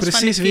weet zij ook was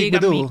precies van de wie ik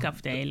bedoel.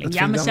 keramiekafdeling.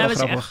 Ja, maar zij was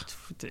grappig.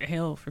 echt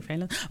heel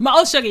vervelend.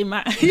 Maar sorry,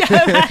 maar... Ja,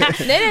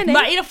 Nee.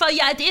 Maar in ieder geval,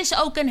 ja, het is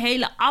ook een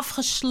hele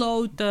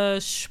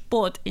afgesloten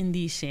spot in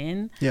die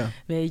zin. Ja.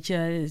 Weet je,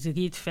 het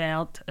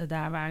Rietveld,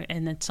 daar waar...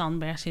 En het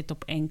Zandberg zit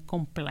op één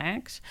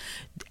complex.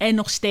 En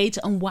nog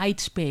steeds een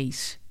white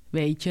space.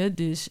 Weet je,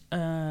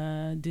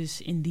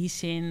 dus in die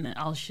zin,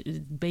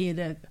 ben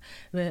je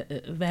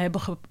we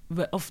hebben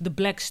of de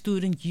Black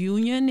Student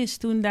Union is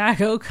toen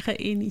daar ook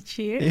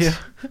geïnitieerd. Ja.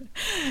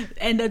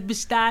 En dat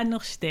bestaat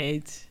nog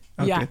steeds.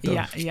 Okay,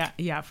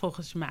 ja,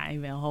 volgens mij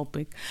wel, hoop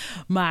ik.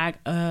 Maar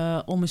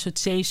om een soort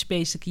safe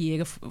space te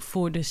creëren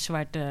voor de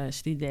zwarte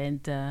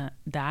studenten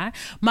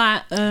daar.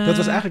 Maar, dat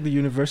was eigenlijk de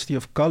University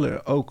of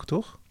Color ook,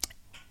 toch?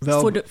 Wel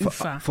voor de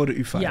UvA. Voor de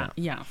UvA,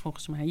 ja,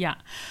 volgens mij, ja.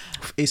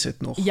 Of is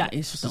het nog? Ja,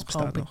 is het nog,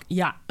 bestaat hoop nog. ik.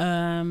 Ja,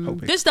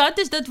 Hoop ik. Dus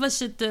dat was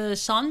het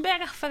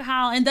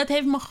Zandberg-verhaal. En dat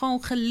heeft me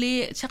gewoon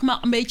geleerd, zeg maar,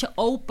 een beetje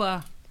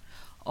open.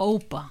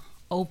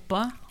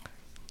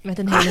 Met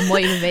een hele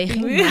mooie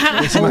beweging.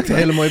 Ja. Ze maakt een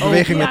hele mooie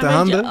beweging met de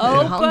handen.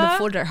 Open. Handen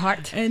voor haar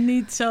hart. En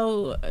niet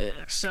zo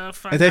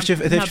van... Het heeft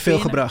je veel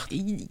gebracht.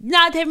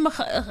 Nou,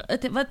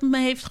 wat me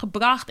heeft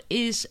gebracht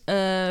is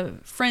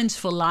Friends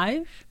for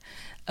Life.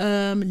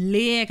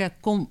 Leren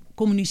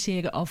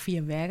communiceren over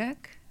je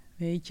werk.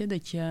 Weet je,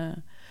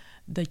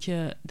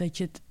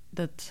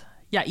 dat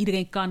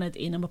iedereen kan het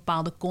in een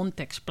bepaalde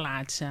context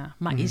plaatsen.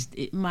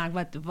 Maar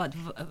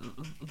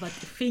wat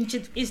vind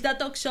je, is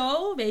dat ook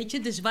zo? Weet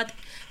je, dus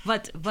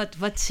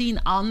wat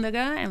zien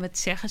anderen en wat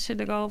zeggen ze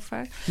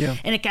erover? Ja.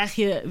 En dan krijg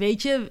je,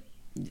 weet je,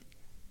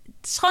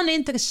 het is gewoon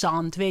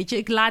interessant, weet je.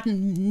 Ik laat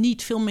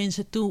niet veel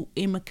mensen toe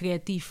in mijn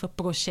creatieve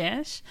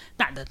proces.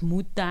 Nou, dat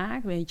moet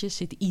daar, weet je.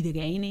 Zit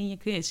iedereen in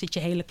je... Zit je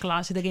hele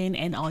klas erin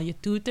en al je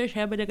tutors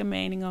hebben er een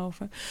mening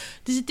over.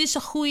 Dus het is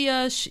een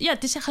goede... Ja,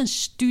 het is echt een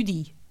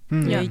studie,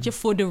 weet je,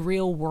 voor de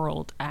real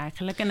world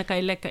eigenlijk. En dan kan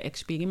je lekker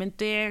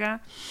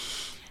experimenteren.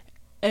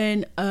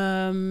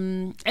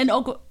 En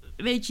ook,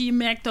 weet je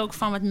merkt ook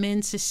van wat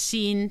mensen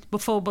zien.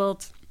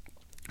 Bijvoorbeeld,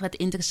 wat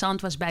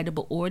interessant was bij de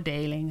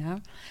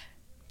beoordelingen...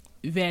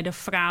 werden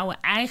vrouwen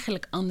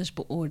eigenlijk anders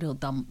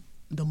beoordeeld dan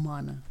de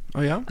mannen.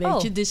 Oh ja?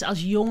 Weet je, dus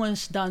als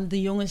jongens dan,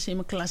 de jongens in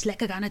mijn klas...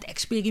 lekker aan het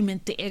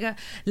experimenteren,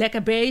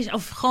 lekker bezig...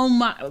 of gewoon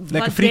maar...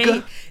 Lekker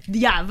frieken?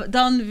 Ja,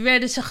 dan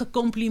werden ze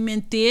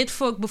gecomplimenteerd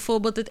voor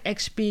bijvoorbeeld het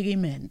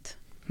experiment.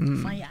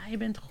 Van ja, je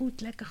bent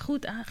lekker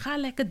goed. Ga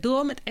lekker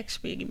door met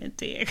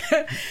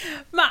experimenteren.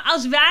 Maar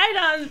als wij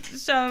dan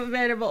zo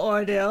werden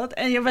beoordeeld...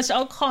 en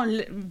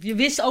je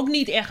wist ook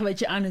niet echt wat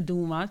je aan het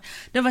doen was...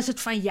 dan was het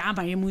van ja,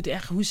 maar je moet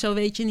echt... hoezo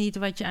weet je niet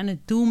wat je aan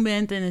het doen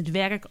bent... en het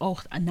werk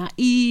oogt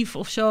naïef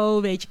of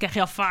zo. Weet je, krijg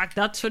je al vaak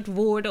dat soort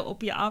woorden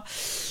op je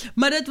af.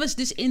 Maar dat was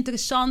dus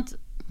interessant.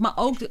 Maar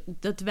ook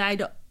dat wij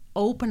de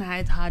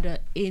openheid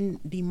hadden in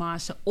die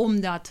master...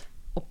 om dat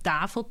op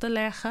tafel te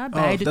leggen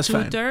bij de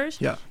tutors.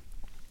 Ja.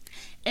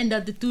 En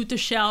dat de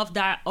tutors zelf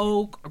daar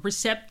ook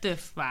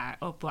receptive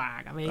op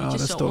waren. Weet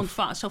je,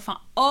 zo van,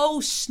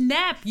 oh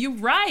snap, you're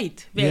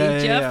right.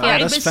 Weet je, ja,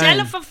 ik ben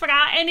zelf een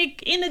vrouw. En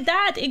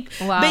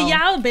bij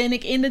jou ben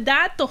ik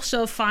inderdaad toch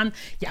zo van...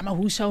 Ja, maar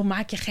hoezo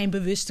maak je geen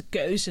bewuste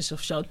keuzes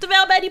of zo?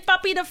 Terwijl bij die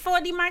papi daarvoor,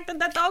 die maakte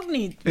dat ook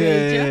niet.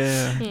 Weet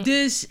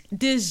je?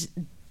 Dus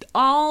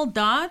al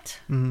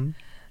dat,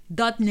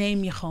 dat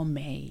neem je gewoon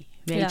mee.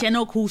 Weet je, en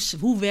ook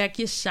hoe werk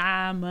je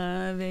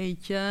samen,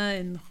 weet je.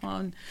 En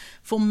gewoon,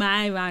 voor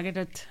mij waren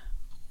dat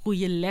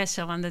goede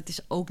lessen. Want dat is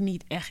ook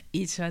niet echt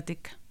iets wat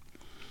ik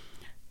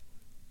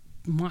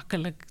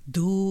makkelijk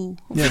doe.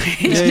 Ja.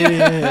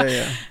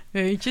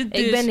 Weet je,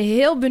 dus... Ik ben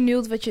heel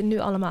benieuwd wat je nu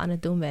allemaal aan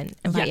het doen bent.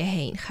 En waar je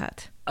heen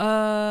gaat.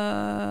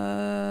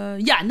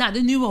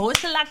 De nieuwe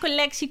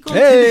Horsela-collectie komt.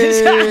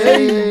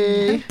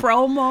 Hey.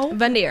 Promo.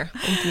 Wanneer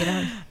komt die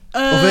eraan?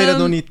 Of wil je dat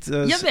nog niet?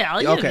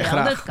 Jawel,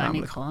 graag, dat kan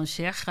ik gewoon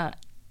zeggen.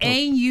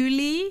 1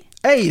 juli.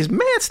 Is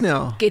mad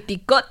snel.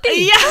 Kitty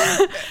Kotti.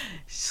 Ja,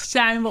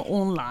 zijn we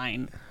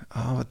online.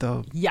 Oh, wat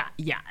dope.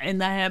 Ja. En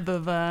daar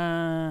hebben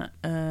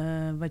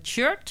we wat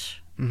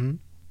shirts.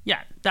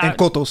 Ja, en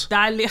kottels.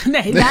 Daar ligt,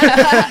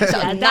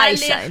 daar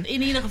ligt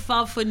in ieder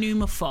geval voor nu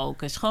mijn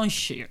focus. Gewoon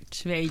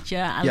shirts, weet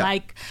je.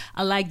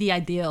 I like the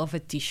idea of a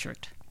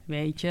t-shirt,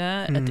 weet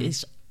je. Het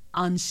is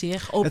aan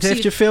zich... Het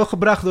heeft je veel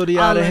gebracht door de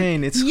jaren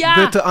heen. It's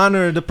good to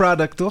honor the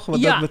product, toch?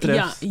 Wat dat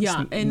betreft.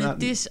 Ja. En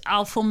het is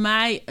al voor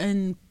mij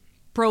een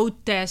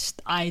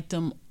protest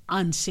item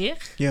aan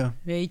zich. Ja.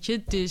 Weet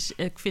je? Dus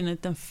ik vind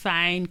het een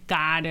fijn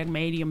kader,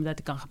 medium dat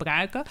ik kan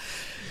gebruiken.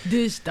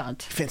 Dus dat.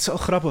 Ik vind het zo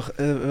grappig.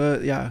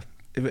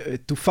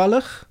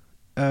 Toevallig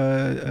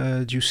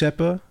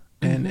Giuseppe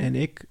en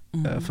ik...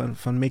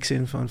 van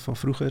Mixin van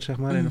vroeger, zeg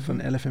maar. En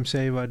van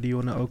LFMC, waar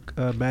Dionne ook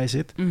bij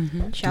zit.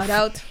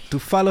 Shout-out.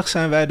 Toevallig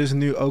zijn wij dus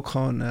nu ook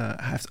gewoon...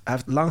 Hij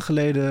heeft lang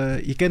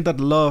geleden... Je kent dat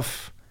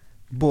Love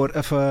board,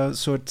 even een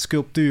soort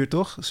sculptuur,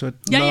 toch? Een soort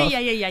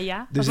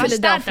ja. Dus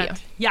Philadelphia.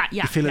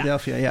 Ja.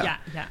 Philadelphia, ja.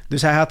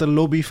 Dus hij had een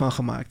lobby van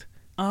gemaakt.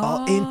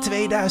 Al in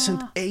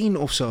 2001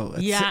 of zo.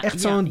 Het is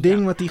echt zo'n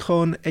ding wat hij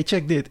gewoon... Hey,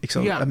 check dit. Ik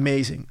zo,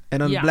 amazing. En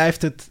dan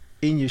blijft het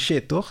in je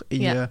shit, toch?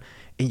 In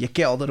je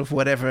kelder of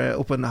whatever,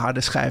 op een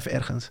harde schijf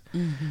ergens.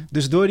 Mm-hmm.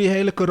 Dus door die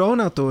hele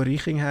coronatorie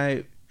ging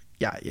hij...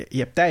 Ja, je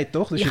hebt tijd,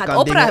 toch? Dus je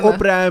kan dingen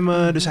opruimen.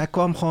 Mm-hmm. Dus hij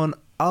kwam gewoon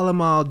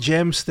allemaal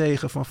jams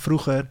tegen van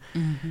vroeger.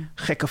 Mm-hmm.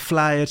 Gekke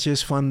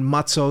flyertjes van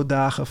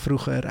Matzo-dagen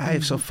vroeger. Hij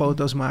heeft zo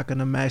foto's maken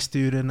naar mij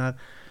sturen, naar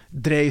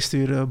Dre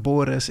sturen,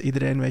 Boris,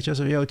 iedereen, weet je.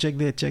 Zo, yo, check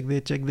dit, check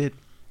dit, check dit.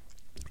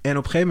 En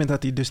op een gegeven moment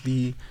had hij dus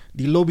die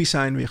lobby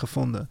sign weer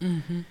gevonden.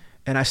 Mm-hmm.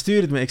 En hij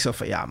stuurde het me. Ik zei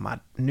van, ja,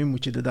 maar nu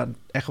moet je er dan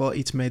echt wel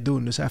iets mee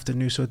doen. Dus hij heeft er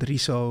nu een soort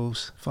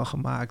riso's van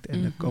gemaakt.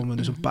 En er komen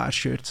dus een paar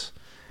shirts.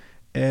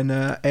 En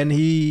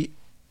hij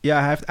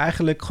heeft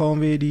eigenlijk gewoon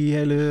weer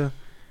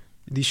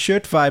die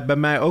shirt vibe bij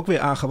mij ook weer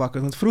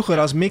aangewakkerd. Want vroeger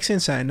als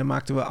Mix-In zijn, dan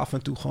maakten we af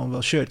en toe gewoon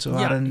wel shirts. We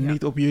waren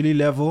niet op jullie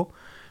level,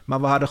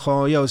 maar we hadden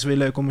gewoon, het is weer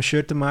leuk om een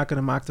shirt te maken.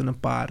 Dan maakten we een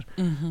paar,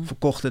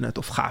 verkochten het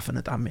of gaven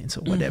het aan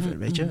mensen, whatever,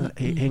 weet je.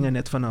 Hingen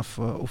net vanaf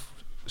of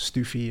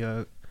Stufie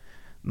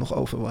nog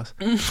over was.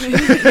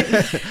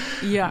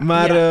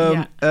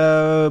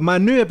 Maar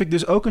nu heb ik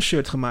dus ook een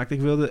shirt gemaakt.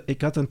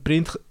 Ik had een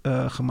print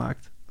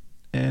gemaakt.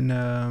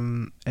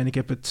 En ik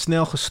heb het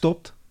snel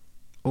gestopt,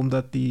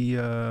 omdat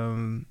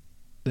de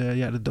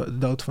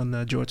dood van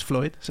George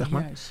Floyd, zeg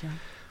maar. Yes,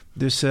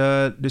 Dus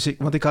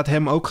want ik had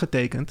hem ook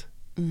getekend.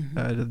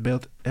 Mm-hmm. Dat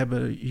beeld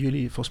hebben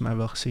jullie volgens mij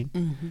wel gezien.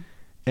 Mm-hmm.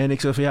 En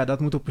ik zei van, dat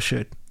moet op een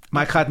shirt.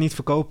 Maar ik ga het niet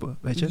verkopen,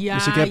 weet je.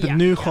 Dus ik heb het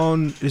nu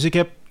gewoon... Dus ik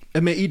heb...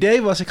 Mijn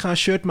idee was, ik ga een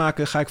shirt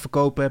maken, ga ik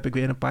verkopen. Heb ik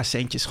weer een paar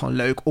centjes. Gewoon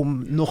leuk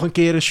om nog een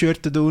keer een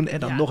shirt te doen. En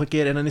dan nog een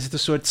keer. En dan is het een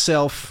soort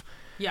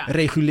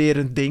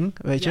zelfregulerend ding,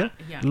 weet je.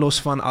 Ja.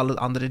 Los van alle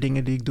andere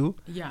dingen die ik doe.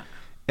 Ja.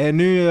 En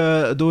nu,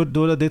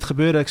 doordat dit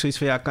gebeurde, heb ik zoiets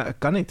van,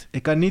 kan niet.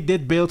 Ik kan niet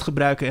dit beeld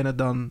gebruiken en het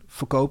dan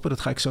verkopen. Dat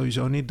ga ik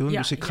sowieso niet doen.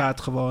 Dus ik ga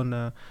het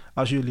gewoon,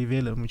 als jullie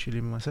willen, moeten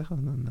jullie me maar zeggen.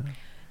 Dan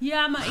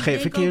maar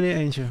geef ik jullie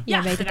eentje.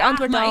 Ja, weet het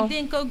antwoord maar al. Ik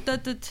denk ook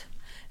dat het,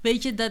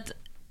 weet je, dat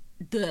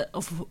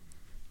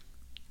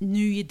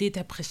nu je dit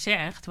hebt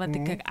gezegd, wat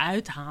ik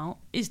eruit haal,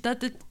 is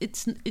dat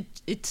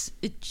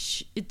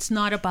it's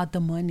not about the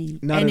money.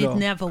 And it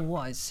never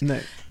was.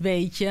 Nee.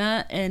 Weet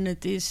je, en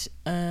het is...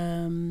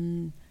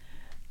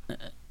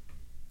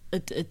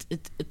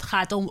 Het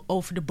gaat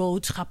over de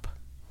boodschap.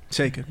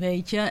 Zeker.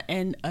 Weet je,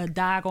 en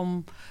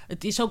daarom...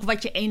 Het is ook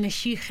wat je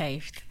energie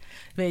geeft.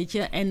 Weet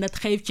je, en dat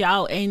geeft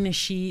jou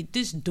energie.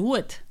 Dus doe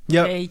het.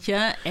 Ja. Weet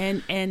je,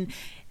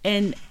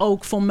 en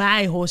ook voor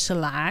mij,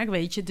 hosselaar,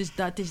 weet je. Dus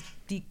dat is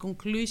die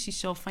conclusie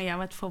zo van,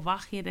 wat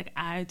verwacht je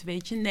eruit,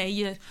 weet je. Nee,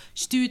 je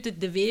stuurt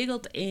het de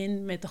wereld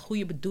in met een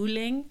goede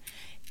bedoeling.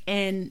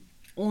 En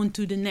on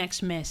to the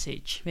next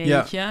message,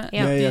 weet je.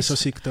 Ja, zo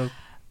zie ik het ook.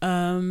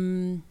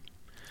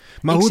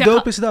 Maar hoe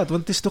dope is dat? Want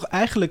het is toch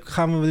eigenlijk...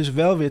 gaan we dus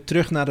wel weer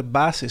terug naar de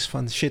basis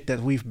van shit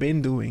that we've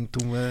been doing...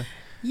 toen we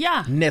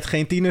net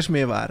geen tieners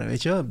meer waren,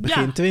 weet je?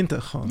 Begin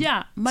 20 gewoon.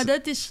 Ja, maar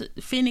dat is,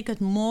 vind ik, het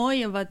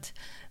mooie wat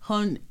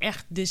gewoon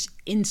echt dus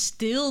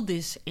instilled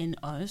is in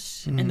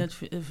ons. Mm-hmm. En dat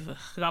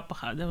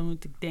grappig, dan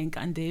moet ik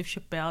denken aan Dave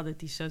Chappelle... dat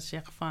hij zo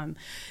zegt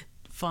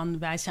van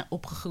wij zijn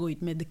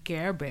opgegroeid met de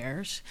Care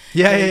Bears.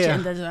 Ja.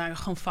 En dat waren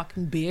gewoon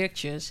fucking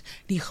beertjes...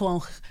 die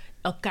gewoon...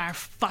 elkaar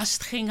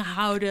vast gingen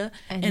houden.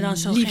 En dan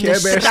zo gingen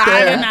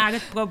stralen naar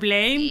het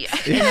probleem.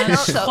 Ja. En dan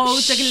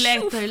schoten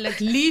letterlijk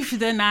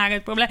liefde naar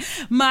het probleem.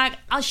 Maar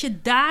als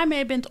je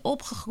daarmee bent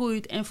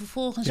opgegroeid... en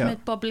vervolgens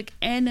met Public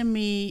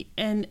Enemy...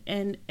 en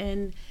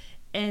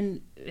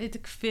weet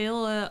ik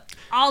veel...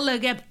 alle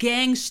rap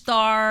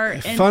Gangstar...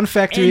 Fun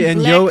Factory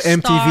en Yo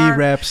MTV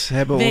raps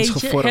hebben ons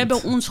gevormd.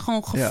 Hebben ons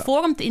gewoon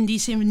gevormd in die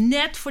zin.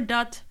 Net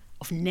voordat...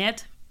 of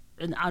net...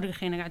 een oudere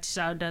generatie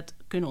zou dat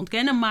kunnen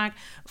ontkennen, maar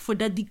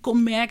voordat die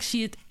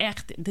commercie het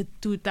echt de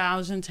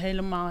 2000s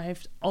helemaal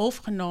heeft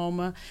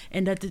overgenomen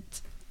en dat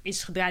het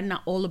is gedraaid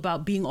naar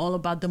being all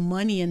about the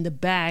money and the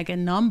bag and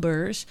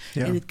numbers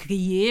en het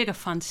creëren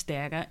van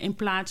sterren in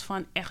plaats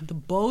van echt de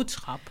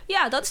boodschap.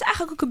 Ja, dat is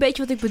eigenlijk ook een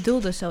beetje wat ik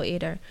bedoelde zo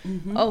eerder.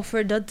 Mm-hmm.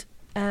 Over dat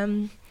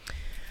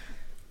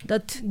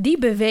die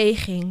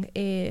beweging,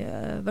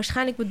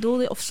 waarschijnlijk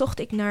bedoelde of zocht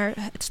ik naar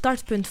het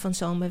startpunt van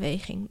zo'n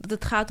beweging. Dat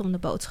het gaat om de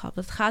boodschap.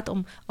 Dat het gaat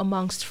om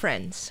amongst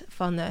friends.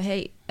 Van,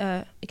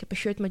 ik heb een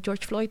shirt met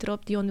George Floyd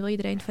erop. Dion, wil je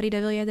er een? Farida,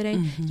 wil jij er een?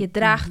 Mm-hmm. Je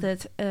draagt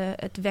het.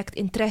 Het wekt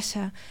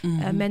interesse.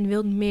 Mm-hmm. Men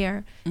wil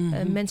meer.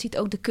 Mm-hmm. Men ziet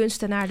ook de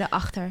kunstenaar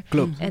erachter.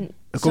 Klopt. En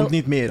er komt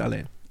niet meer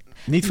alleen.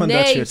 Niet van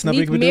dat shirt, snap ik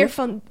bedoel? Meer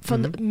van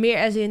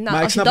meer als in...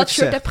 Nou, als je dat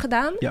shirt hebt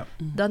gedaan,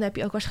 dan heb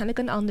je ook waarschijnlijk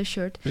een ander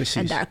shirt. Precies.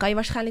 En daar kan je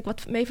waarschijnlijk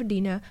wat mee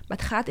verdienen. Maar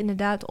het gaat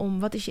inderdaad om,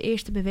 wat is je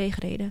eerste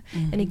beweegreden?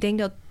 En ik denk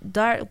dat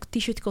daar ook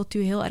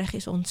t-shirtcultuur heel erg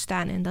is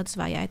ontstaan. En dat is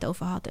waar jij het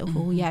over had, over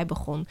hoe jij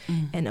begon.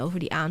 En over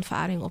die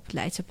aanvaring op het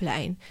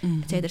Leidseplein.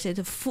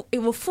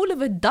 Voelen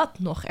we dat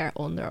nog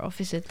eronder? Of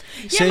is het...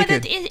 Zeker. Ja, maar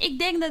dat is, ik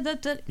denk dat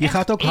het je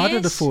gaat ook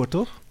harder ervoor,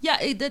 toch? Ja,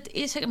 dat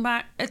is er.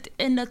 Maar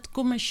dat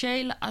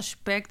commerciële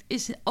aspect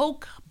is ook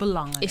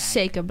belangrijk. Is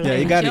zeker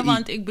belangrijk.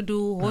 Want ik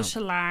bedoel,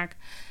 hosselaar,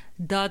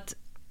 dat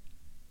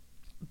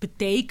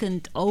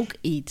betekent ook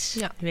iets,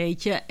 Ja.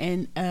 weet je.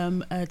 En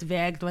het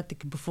werk wat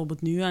ik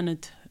bijvoorbeeld nu aan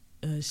het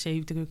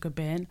zeefdrukken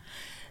ben...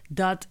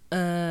 dat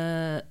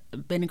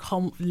ben ik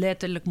gewoon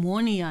letterlijk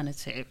money aan het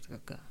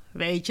zeefdrukken,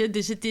 weet je.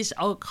 Dus het is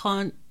ook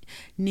gewoon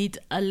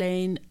niet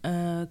alleen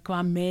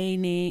qua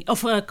mening...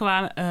 of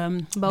qua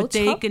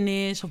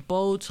betekenis of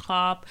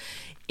boodschap...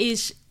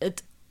 is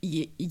het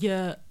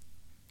je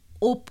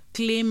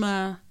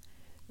opklimmen...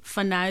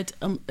 vanuit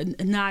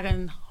naar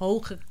een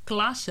hogere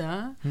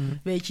klasse...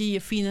 weet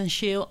je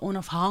financieel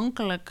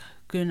onafhankelijk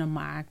kunnen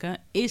maken...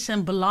 is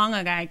een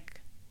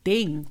belangrijk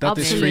ding. Dat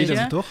is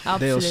freedom, toch?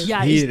 Deels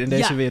hier in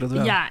deze wereld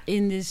wel. Ja,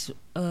 in this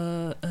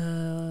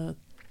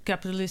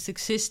capitalistic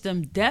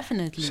system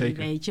definitely,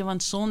 Zeker. weet je.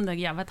 Want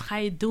zonder, wat ga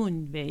je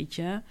doen, weet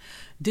je.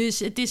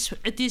 Dus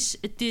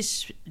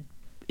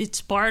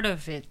it's part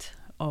of it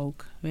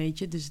ook, weet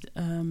je. Dus...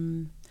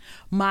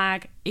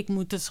 maar ik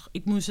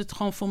moest het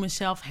gewoon voor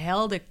mezelf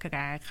helder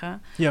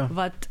krijgen... Ja.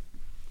 Wat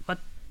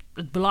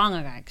het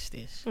belangrijkste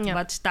is. Ja.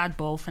 Wat staat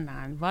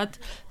bovenaan? Wat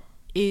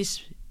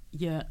is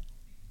je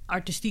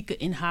artistieke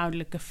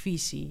inhoudelijke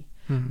visie?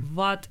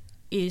 Wat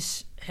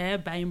is,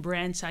 bij een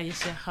brand zou je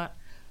zeggen...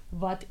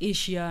 wat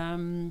is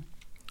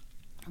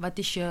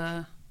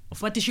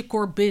je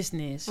core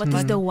business? Wat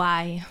is de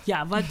why?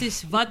 Ja, wat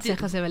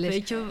zeggen ze wel eens.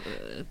 Weet je,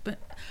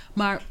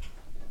 maar...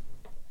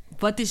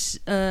 wat is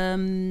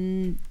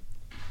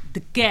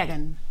de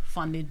kern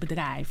van dit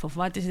bedrijf? Of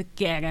wat is de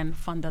kern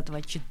van dat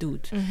wat je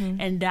doet?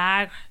 En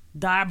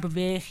daar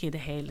beweeg je de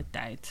hele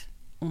tijd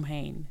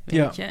omheen,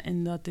 weet je?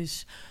 En dat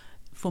is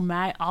voor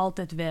mij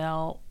altijd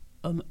wel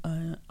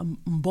een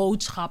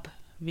boodschap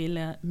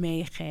willen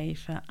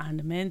meegeven aan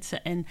de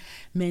mensen. En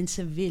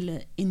mensen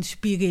willen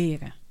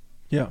inspireren.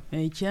 Ja.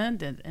 Weet je?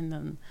 En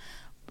dan...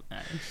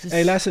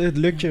 Hey, luister, het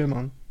lukt je,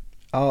 man.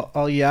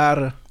 Al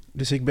jaren...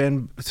 Dus het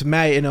is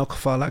mij in elk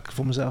geval, laat ik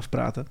voor mezelf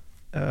praten.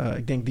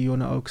 Ik denk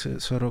Dionne ook,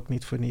 ze rockt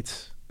niet voor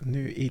niets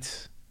nu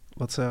iets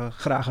wat ze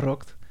graag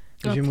rockt.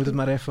 Dus je moet het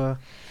maar even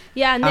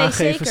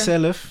aangeven zeker.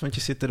 zelf, want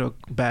je zit er ook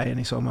bij en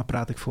niet zomaar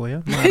praat ik voor je.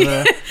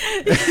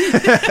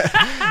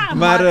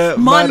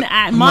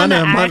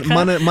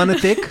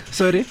 Mannentik,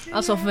 sorry.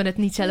 Alsof we het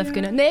niet zelf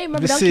kunnen. Nee, maar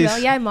Precies.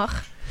 dankjewel, jij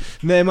mag.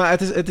 Nee,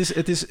 maar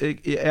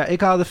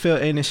ik haal er veel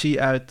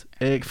energie uit.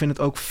 Ik vind het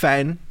ook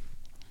fijn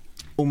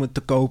om het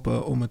te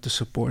kopen, om het te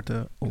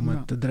supporten, om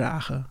het te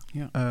dragen.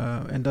 Ja.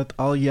 En dat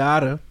al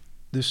jaren.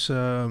 Dus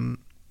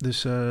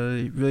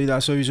wil je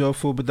daar sowieso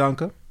voor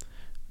bedanken.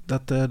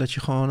 Dat je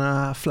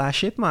gewoon fly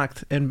shit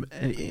maakt. En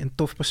een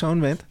tof persoon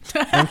bent.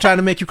 I'm trying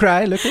to make you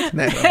cry, lukt het?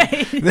 Nee.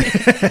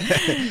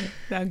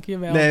 Dank je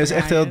wel. Nee, het is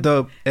echt heel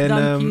dope. En,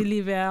 dank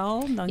jullie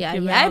wel. Dank je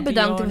wel, jij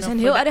bedankt. Dionne, We zijn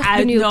heel erg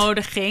benieuwd.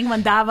 Uitnodiging,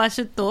 want daar was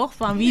het toch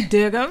van wie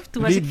durft.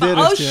 Toen was Wie ik van,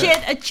 durft, shit,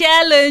 a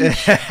challenge.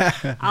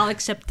 I'll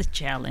accept the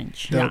challenge.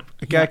 Ja.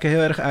 We kijken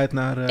heel erg uit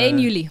naar 1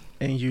 juli.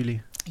 1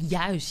 juli.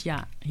 Juist,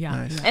 ja.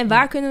 Nice. En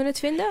waar kunnen we het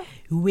vinden?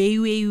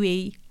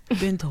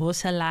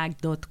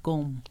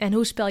 www.hosselaar.com. En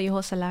hoe spel je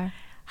Hosselaar?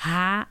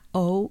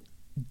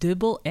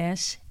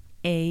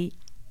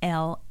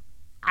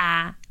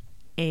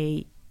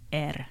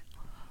 HOSSELAAER.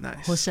 Nice.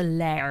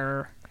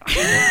 Hosselaar.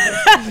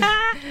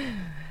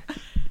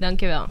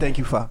 Dankjewel. Thank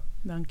you, Va.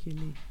 Dank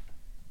jullie.